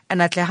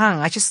Atlehang,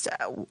 I just,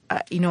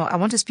 I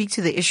want to speak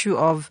to the issue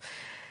of,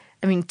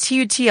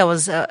 TUT, I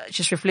was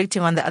just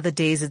reflecting on the other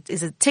days,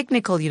 is a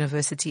technical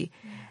university.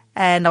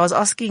 And I was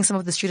asking some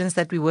of the students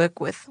that we work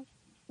with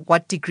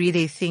what degree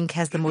they think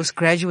has the most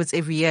graduates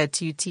every year at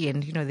TUT.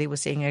 And, they were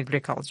saying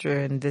agriculture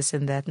and this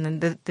and that.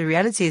 And then the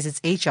reality is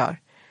it's HR.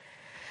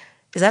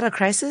 Is that a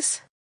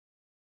crisis?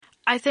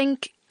 I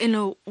think in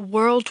a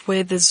world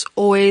where there's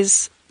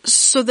always,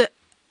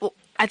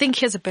 I think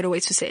here's a better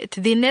way to say it.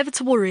 The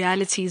inevitable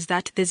reality is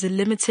that there's a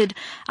limited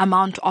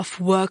amount of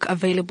work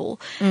available.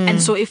 And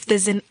so if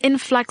there's an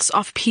influx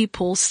of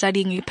people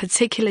studying a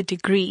particular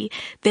degree,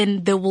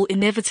 then there will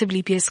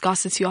inevitably be a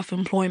scarcity of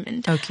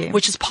employment. Okay.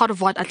 Which is part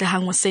of what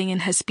Atlehang was saying in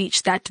her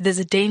speech, that there's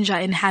a danger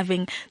in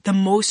having the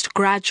most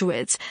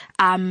graduates,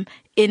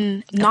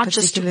 in not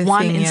just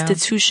one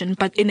institution,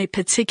 but in a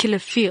particular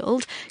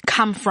field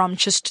come from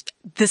just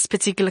this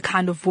particular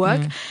kind of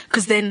work.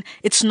 Because then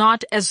it's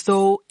not as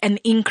though an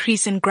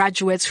increase in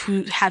graduates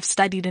who have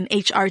studied an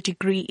HR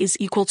degree is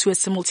equal to a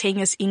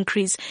simultaneous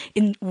increase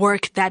in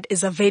work that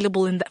is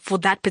available for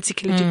that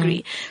particular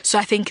degree. So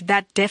I think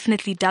that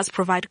definitely does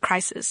provide a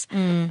crisis.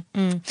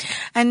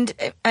 And,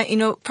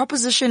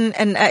 proposition,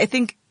 and I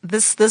think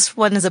this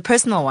one is a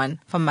personal one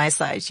from my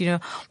side.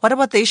 What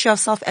about the issue of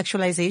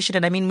self-actualization?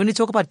 And when we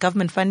talk about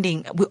government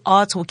funding, we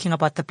are talking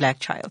about the black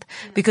child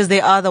because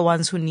they are the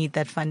ones who need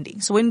that funding.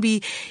 So when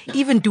we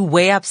even do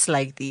way-ups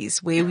like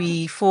these, where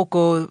we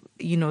forego,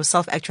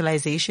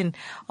 self-actualization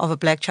of a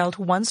black child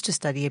who wants to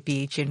study a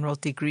BA general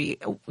degree,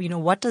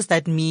 what does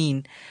that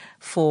mean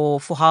for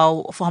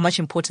how much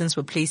importance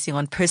we're placing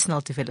on personal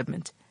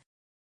development?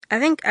 I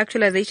think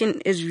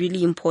actualization is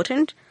really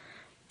important,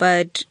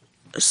 but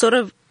sort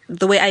of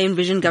the way I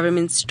envision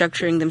governments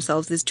structuring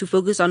themselves is to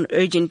focus on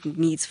urgent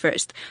needs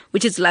first,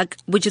 which is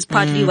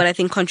partly what I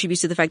think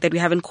contributes to the fact that we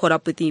haven't caught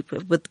up with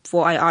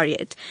 4IR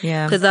yet.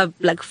 Yeah. Because there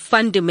are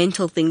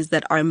fundamental things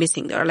that are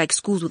missing. There are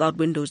schools without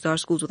windows. There are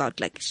schools without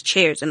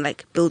chairs and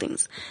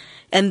buildings.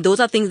 And those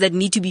are things that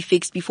need to be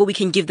fixed before we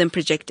can give them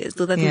projectors.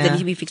 Those are things that need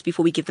to be fixed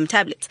before we give them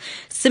tablets.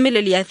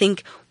 Similarly, I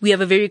think we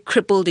have a very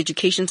crippled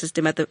education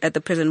system at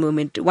the present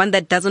moment, one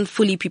that doesn't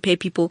fully prepare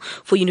people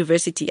for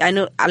university. I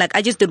know, like,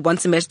 I just did one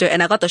semester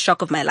and I got the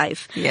shock of my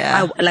life.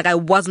 Yeah. I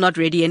was not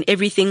ready, and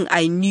everything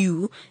I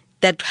knew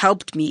that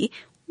helped me,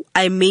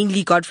 I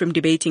mainly got from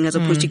debating as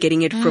opposed to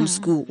getting it from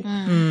school.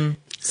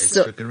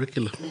 So,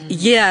 Extracurricular.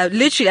 yeah,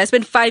 literally, I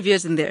spent 5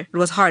 years in there. It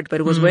was hard, but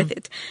it was worth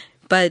it.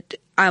 But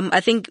I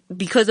think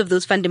because of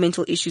those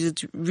fundamental issues,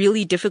 it's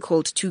really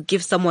difficult to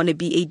give someone a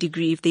BA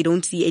degree if they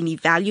don't see any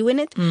value in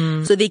it.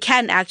 So they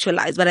can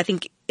actualize, but I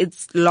think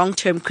it's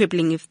long-term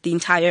crippling if the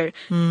entire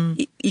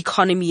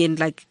economy and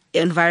like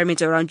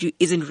environment around you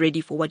isn't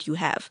ready for what you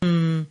have.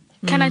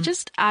 Can I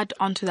just add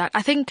on to that?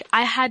 I think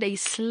I had a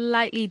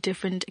slightly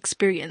different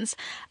experience,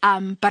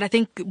 but I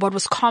think what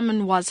was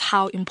common was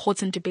how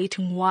important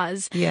debating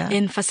was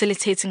in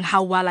facilitating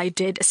how well I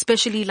did,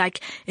 especially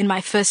like in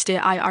my first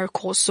year IR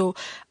course. So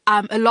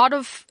a lot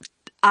of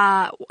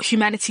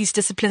humanities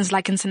disciplines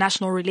like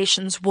international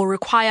relations will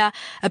require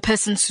a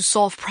person to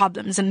solve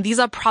problems. And these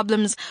are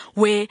problems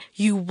where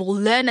you will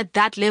learn at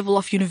that level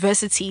of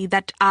university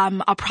that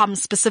are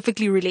problems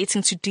specifically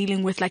relating to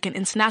dealing with like an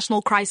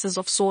international crisis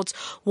of sorts,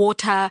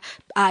 water,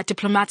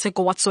 diplomatic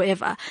or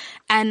whatsoever.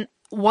 And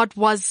what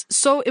was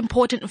so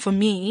important for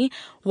me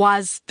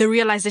was the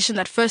realization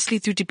that firstly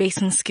through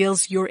debating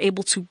skills, you're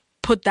able to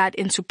put that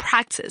into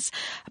practice.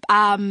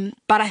 But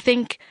I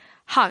think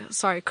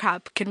sorry,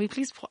 crap. Can we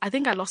please? I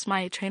think I lost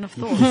my train of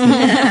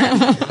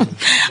thought.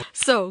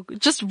 So,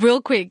 just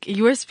real quick,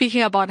 you were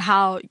speaking about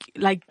how,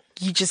 like,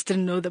 you just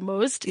didn't know the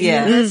most in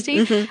university.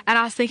 And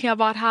I was thinking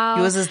about how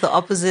yours is the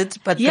opposite,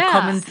 but the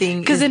common thing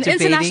is because in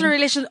debating. international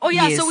relations,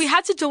 so we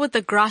had to deal with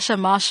the Gracia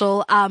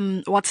Marshall,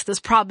 what's this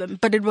problem?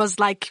 But it was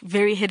like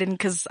very hidden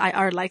because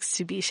IR likes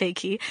to be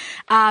shaky.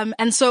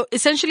 And so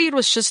essentially it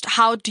was just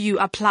how do you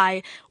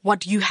apply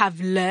what you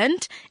have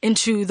learned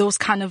into those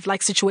kind of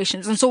like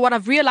situations. And so what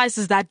I've realized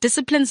is that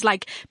disciplines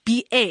like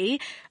BA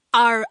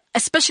are,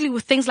 especially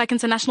with things like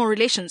international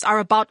relations, are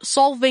about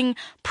solving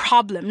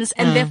problems,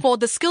 and therefore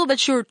the skill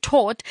that you're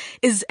taught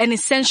is an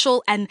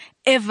essential and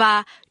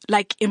ever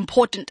like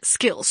important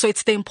skill. So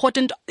it's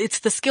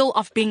the skill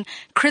of being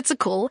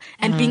critical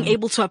and being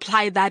able to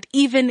apply that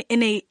even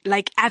in a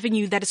like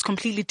avenue that is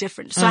completely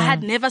different. So I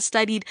had never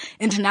studied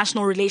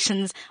international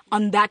relations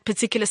on that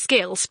particular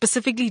scale,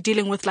 specifically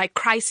dealing with like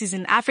crises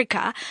in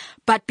Africa.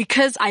 But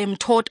because I am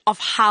taught of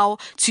how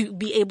to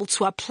be able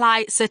to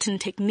apply certain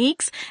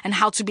techniques and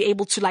how to be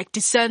able to like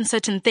discern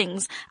certain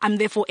things, I'm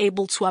therefore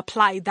able to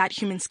apply that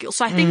human skill.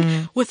 So I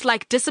think with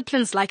like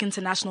disciplines like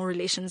international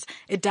relations,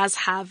 it does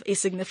have a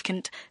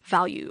significant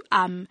value,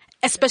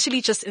 especially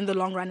just in the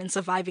long run in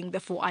surviving the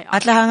 4IR.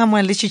 Atlahanga, I'm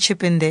going to let you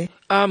chip in there.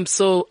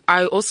 So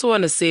I also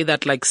want to say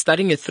that like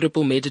studying a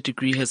triple major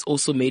degree has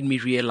also made me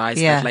realize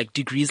that like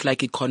degrees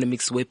like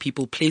economics, where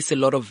people place a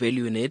lot of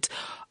value in it,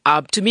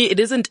 to me it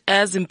isn't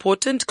as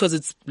important because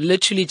it's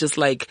literally just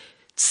like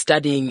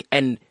studying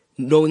and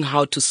knowing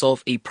how to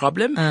solve a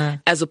problem,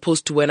 as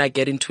opposed to when I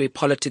get into a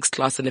politics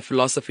class and a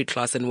philosophy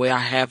class and where I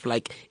have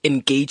like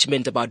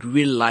engagement about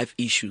real life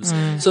issues.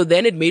 So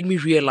then it made me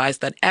realize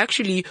that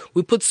actually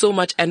we put so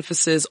much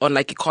emphasis on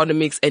like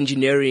economics,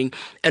 engineering,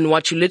 and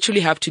what you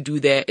literally have to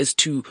do there is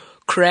to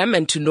cram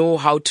and to know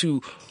how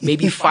to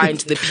maybe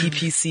find the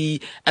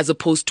PPC, as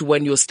opposed to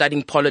when you're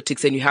studying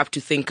politics and you have to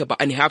think about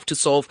and you have to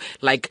solve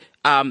like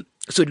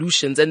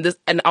solutions. And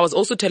I was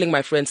also telling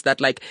my friends that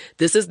like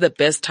this is the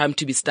best time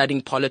to be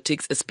studying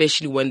politics,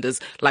 especially when there's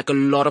like a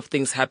lot of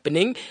things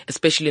happening,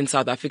 especially in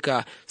South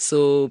Africa.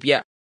 So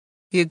yeah.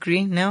 You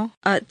agree? No?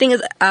 Thing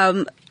is,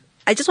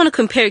 I just want to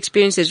compare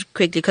experiences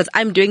quickly because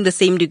I'm doing the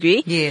same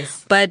degree.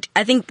 Yes. But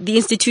I think the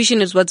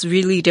institution is what's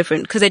really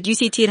different because at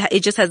UCT it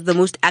just has the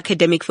most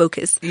academic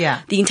focus.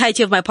 Yeah. The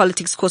entirety of my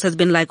politics course has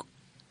been like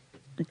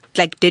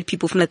dead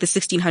people from like the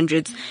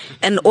 1600s,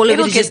 and all of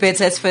it is just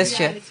better as first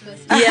year.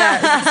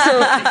 Yeah,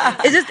 so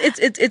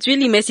it's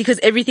really messy because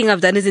everything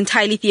I've done is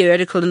entirely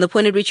theoretical, and the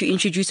point at which you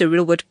introduce a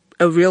real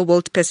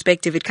world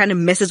perspective, it kind of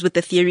messes with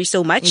the theory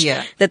so much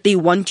that they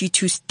want you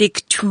to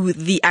stick to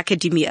the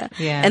academia.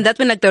 Yeah. And that's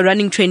been like the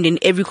running trend in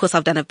every course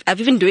I've done. I've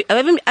even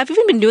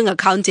been doing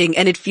accounting,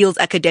 and it feels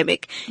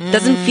academic. It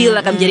doesn't feel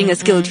like I'm getting a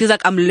skill. It feels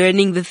like I'm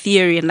learning the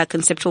theory and like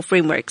conceptual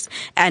frameworks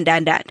and.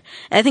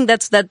 I think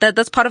that's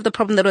part of the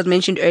problem that was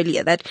mentioned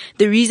earlier, that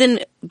the reason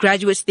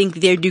graduates think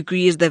their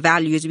degree is the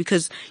value is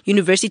because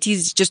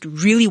universities just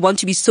really want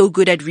to be so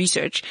good at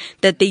research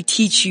that they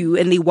teach you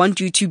and they want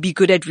you to be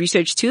good at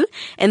research too.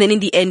 And then in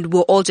the end,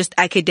 we're all just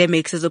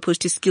academics as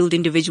opposed to skilled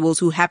individuals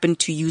who happen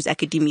to use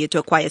academia to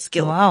acquire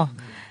skill. Wow.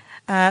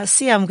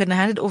 Sia, I'm going to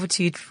hand it over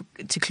to you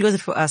to close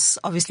it for us,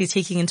 obviously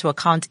taking into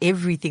account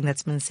everything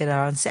that's been said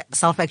around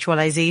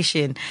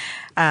self-actualization,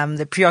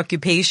 the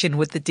preoccupation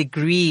with the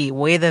degree,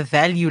 where the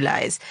value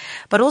lies.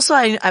 But also,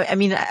 I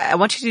mean, I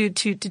want you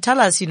to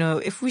tell us,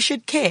 if we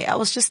should care. I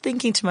was just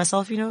thinking to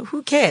myself,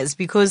 who cares?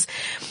 Because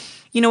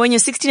when you're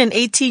 16 and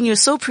 18, you're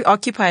so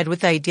preoccupied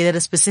with the idea that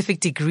a specific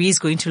degree is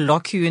going to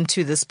lock you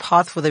into this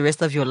path for the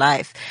rest of your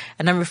life.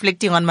 And I'm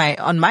reflecting on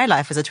my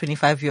life as a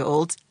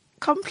 25-year-old.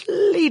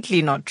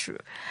 Completely not true.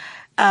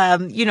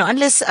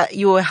 Unless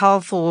you're a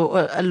health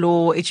or a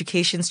law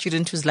education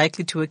student who's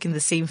likely to work in the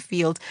same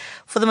field,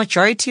 for the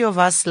majority of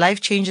us, life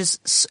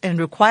changes and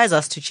requires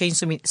us to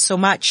change so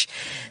much,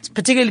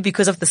 particularly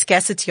because of the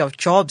scarcity of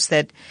jobs,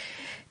 that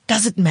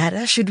does it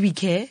matter? Should we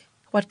care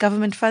what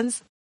government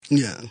funds?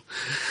 Yeah.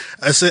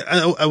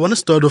 I want to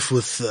start off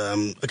with,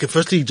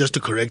 firstly, just to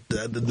correct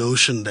the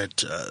notion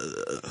that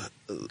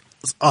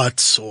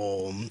arts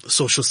or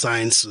social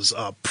sciences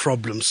are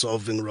problem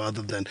solving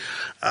rather than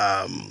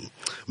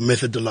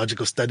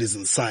methodological studies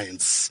in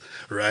science,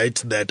 right?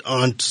 That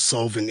aren't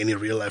solving any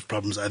real life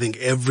problems. I think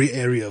every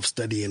area of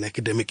study and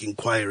academic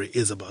inquiry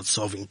is about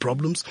solving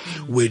problems.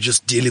 We're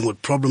just dealing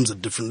with problems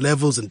at different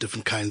levels and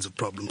different kinds of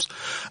problems.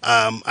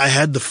 I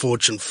had the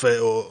fortune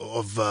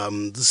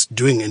of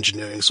doing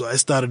engineering. So I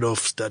started off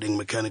studying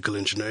mechanical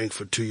engineering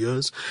for 2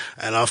 years,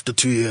 and after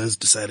 2 years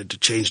decided to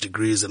change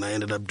degrees, and I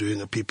ended up doing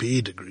a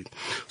PPE degree.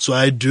 So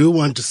I do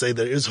want to say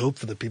there is hope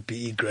for the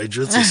PPE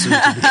graduates or soon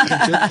to be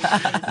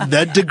graduates.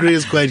 That degree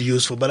is quite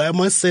useful, but I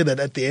must say that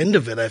at the end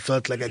of it, I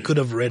felt like I could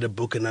have read a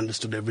book and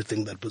understood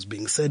everything that was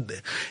being said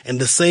there. In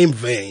the same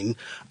vein,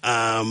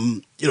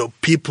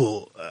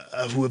 people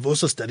who have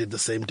also studied the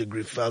same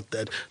degree felt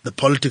that the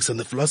politics and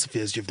the philosophy,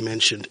 as you've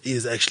mentioned,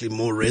 is actually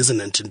more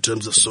resonant in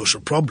terms of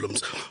social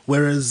problems,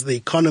 whereas the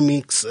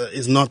economics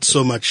is not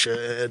so much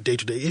a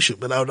day-to-day issue.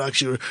 But I would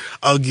actually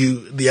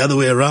argue the other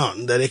way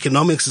around, that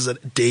economics is a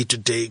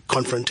day-to-day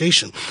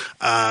confrontation.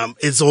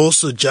 It's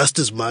also just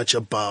as much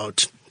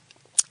about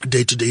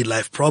day-to-day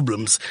life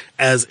problems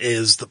as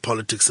is the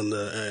politics and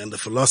the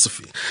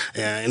philosophy.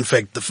 In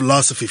fact, the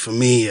philosophy for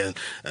me,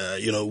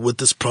 with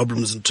these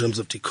problems in terms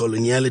of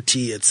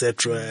decoloniality,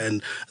 etc.,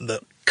 and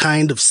the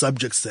kind of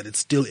subjects that it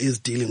still is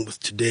dealing with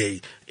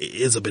today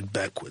is a bit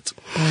backwards.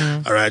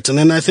 All right. And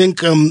then I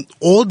think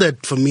all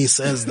that for me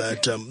says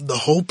that the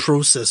whole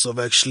process of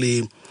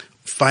actually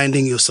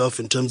finding yourself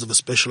in terms of a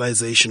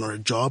specialization or a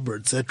job or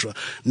etc.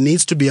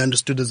 needs to be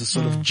understood as a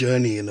sort of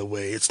journey in a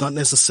way. It's not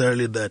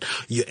necessarily that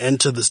you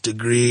enter this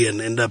degree and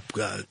end up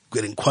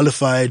getting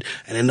qualified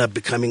and end up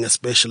becoming a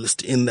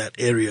specialist in that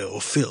area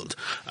or field.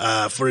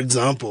 For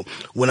example,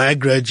 when I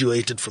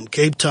graduated from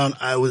Cape Town,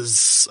 I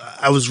was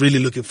really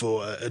looking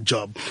for a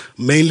job,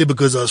 mainly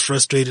because I was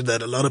frustrated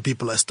that a lot of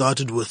people I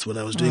started with when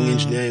I was doing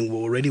engineering were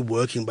already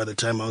working by the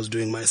time I was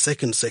doing my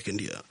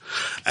second year.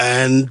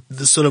 And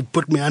this sort of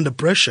put me under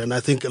pressure. And I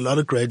think a lot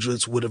of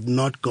graduates would have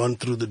not gone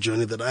through the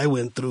journey that I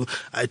went through.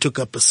 I took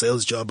up a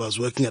sales job. I was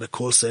working at a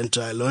call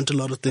center. I learned a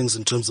lot of things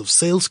in terms of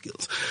sales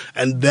skills.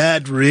 And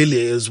that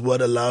really is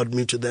what allowed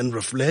me to then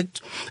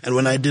reflect. And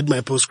when I did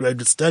my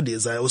postgraduate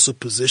studies, I also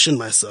positioned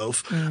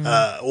myself,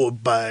 or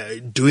by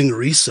doing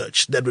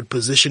research that would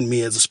position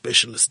me as a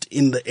specialist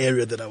in the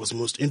area that I was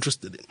most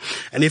interested in.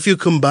 And if you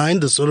combine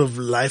the sort of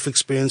life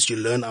experience you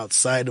learn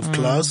outside of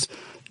class,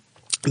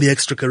 the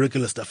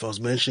extracurricular stuff I was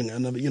mentioning,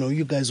 and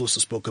you guys also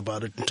spoke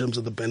about it in terms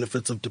of the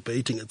benefits of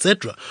debating,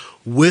 etc.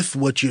 With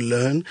what you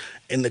learn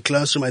in the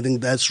classroom, I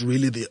think that's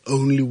really the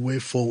only way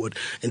forward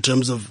in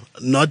terms of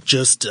not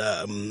just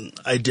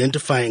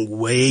identifying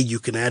where you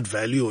can add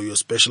value or your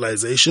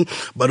specialization,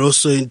 but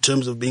also in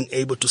terms of being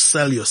able to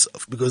sell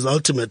yourself. Because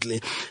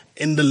ultimately,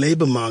 in the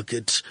labor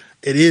market,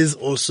 it is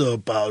also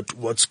about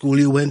what school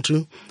you went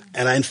to.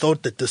 And I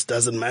thought that this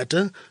doesn't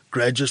matter.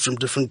 Graduates from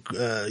different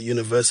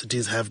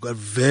universities have got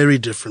very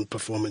different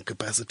performing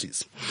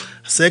capacities.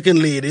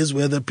 Secondly, it is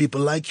whether people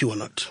like you or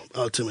not,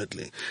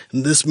 ultimately.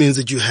 And this means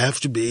that you have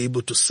to be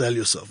able to sell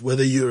yourself.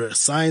 Whether you're a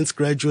science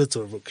graduate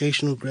or a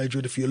vocational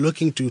graduate, if you're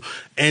looking to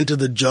enter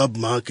the job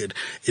market,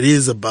 it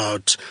is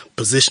about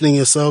positioning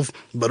yourself,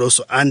 but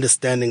also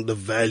understanding the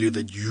value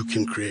that you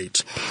can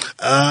create.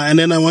 And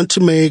then I want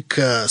to make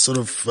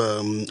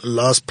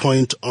last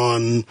point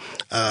on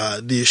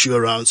the issue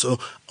around. So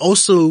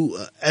also,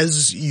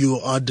 as you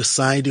are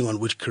deciding on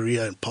which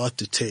career and path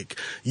to take,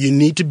 you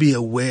need to be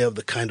aware of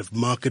the kind of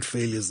market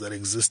failures that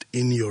exist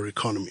in your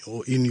economy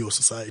or in your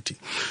society.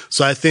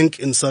 So I think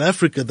in South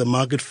Africa, the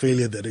market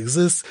failure that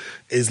exists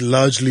is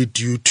largely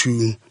due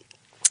to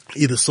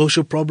either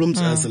social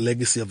problems as a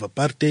legacy of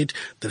apartheid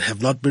that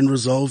have not been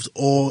resolved,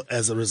 or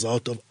as a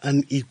result of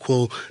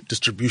unequal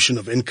distribution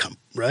of income,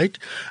 right?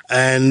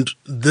 And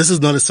this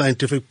is not a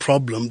scientific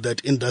problem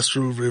that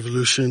industrial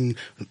revolution,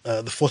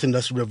 the fourth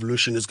industrial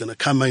revolution is going to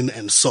come in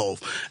and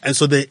solve. And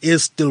so there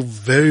is still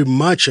very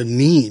much a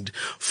need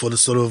for the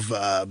sort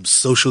of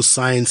social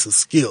sciences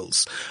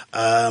skills.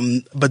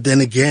 But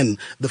then again,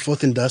 the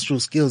fourth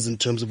industrial skills in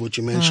terms of what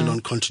you mentioned on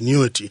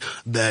continuity,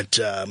 that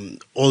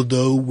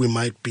although we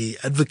might be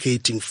advocating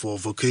for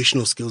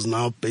vocational skills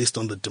now based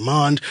on the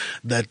demand,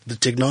 that the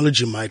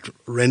technology might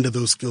render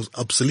those skills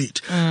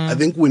obsolete. I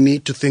think we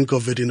need to think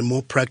of it in a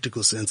more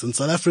practical sense. In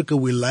South Africa,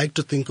 we like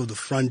to think of the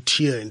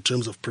frontier in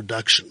terms of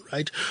production,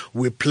 right?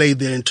 We play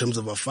there in terms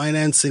of our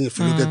financing. If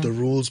you look at the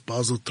rules,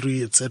 Basel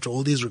III, etc.,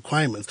 all these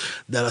requirements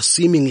that are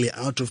seemingly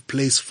out of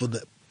place for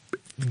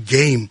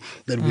game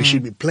that we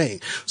should be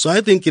playing. So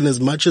I think in as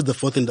much as the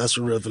fourth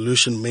industrial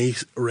revolution may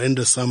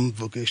render some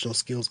vocational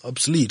skills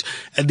obsolete,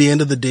 at the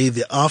end of the day,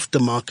 the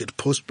aftermarket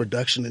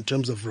post-production in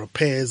terms of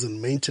repairs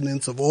and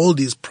maintenance of all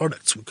these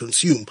products we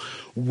consume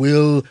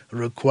will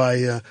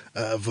require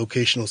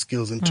vocational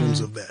skills in terms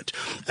of that.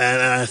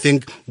 And I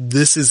think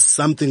this is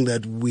something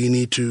that we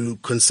need to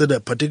consider,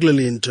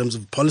 particularly in terms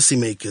of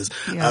policymakers,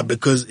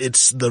 because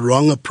it's the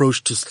wrong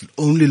approach to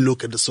only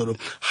look at the sort of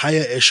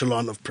higher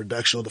echelon of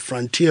production or the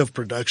frontier of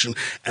production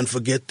and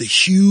forget the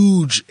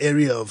huge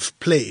area of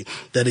play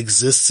that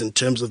exists in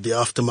terms of the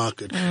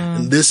aftermarket.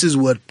 And this is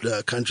what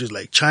countries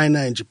like China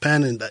and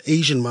Japan and the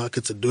Asian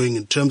markets are doing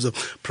in terms of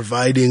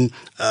providing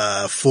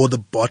for the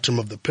bottom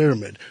of the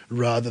pyramid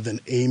rather than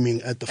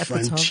aiming at the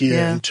frontier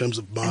in terms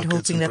of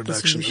markets and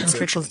production. That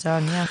trickles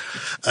down,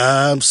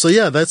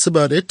 So that's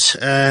about it.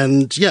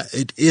 And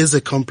it is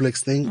a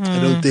complex thing.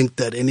 I don't think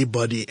that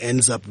anybody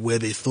ends up where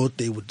they thought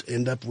they would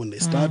end up when they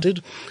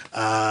started.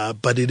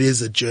 But it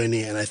is a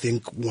journey, and I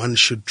think one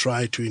should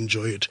try to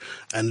enjoy it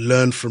and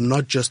learn from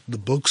not just the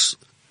books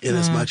in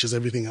as much as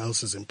everything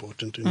else is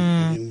important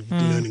in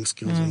learning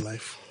skills in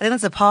life. I think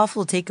that's a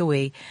powerful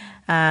takeaway.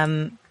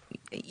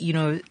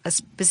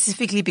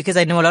 Specifically because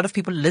I know a lot of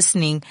people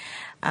listening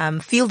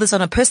feel this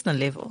on a personal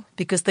level,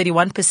 because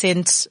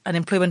 31%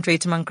 unemployment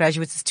rate among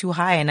graduates is too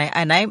high.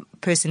 And I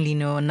personally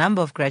know a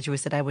number of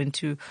graduates that I went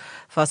to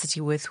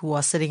varsity with who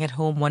are sitting at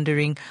home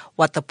wondering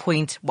what the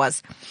point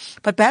was.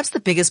 But perhaps the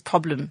biggest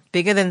problem,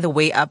 bigger than the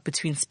way up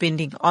between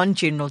spending on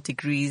general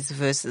degrees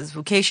versus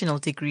vocational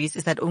degrees,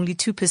 is that only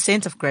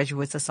 2% of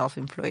graduates are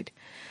self-employed.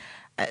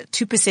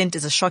 2%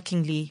 is a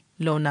shockingly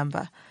low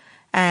number.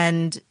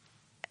 And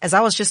as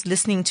I was just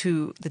listening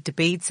to the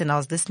debates and I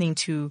was listening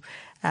to,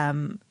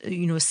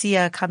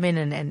 Sia come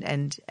in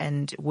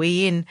and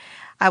weigh in,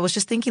 I was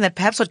just thinking that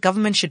perhaps what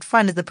government should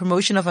fund is the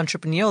promotion of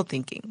entrepreneurial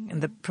thinking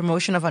and the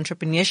promotion of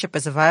entrepreneurship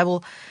as a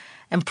viable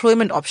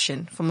employment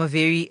option from a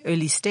very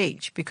early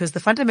stage. Because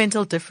the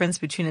fundamental difference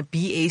between a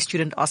BA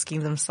student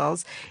asking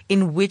themselves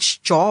in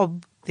which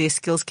job their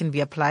skills can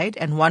be applied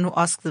and one who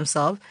asks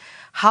themselves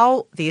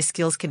how their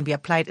skills can be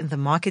applied in the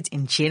market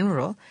in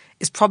general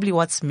is probably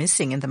what's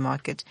missing in the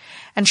market.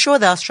 And sure,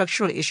 there are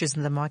structural issues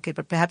in the market,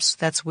 but perhaps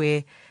that's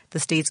where the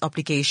state's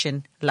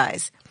obligation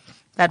lies.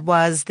 That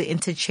was the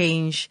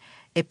Interchange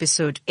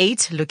episode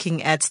 8,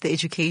 looking at the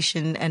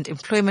education and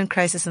employment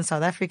crisis in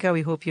South Africa.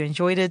 We hope you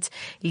enjoyed it.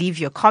 Leave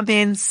your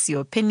comments,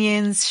 your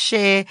opinions,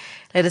 share.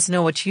 Let us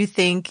know what you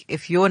think.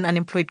 If you're an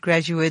unemployed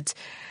graduate,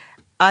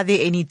 are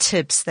there any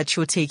tips that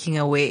you're taking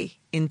away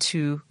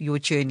into your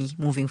journey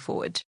moving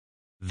forward?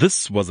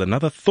 This was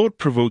another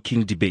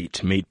thought-provoking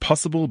debate made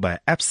possible by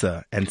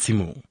Absa and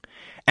Tshimo,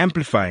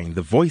 amplifying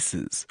the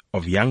voices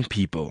of young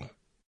people.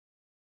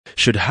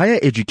 Should higher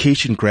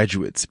education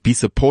graduates be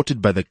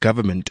supported by the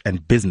government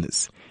and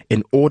business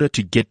in order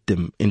to get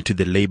them into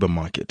the labor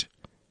market?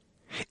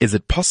 Is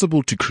it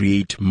possible to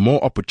create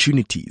more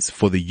opportunities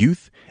for the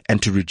youth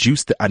and to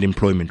reduce the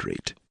unemployment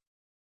rate?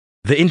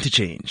 The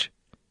Interchange,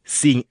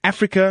 seeing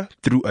Africa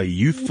through a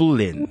youthful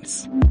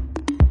lens.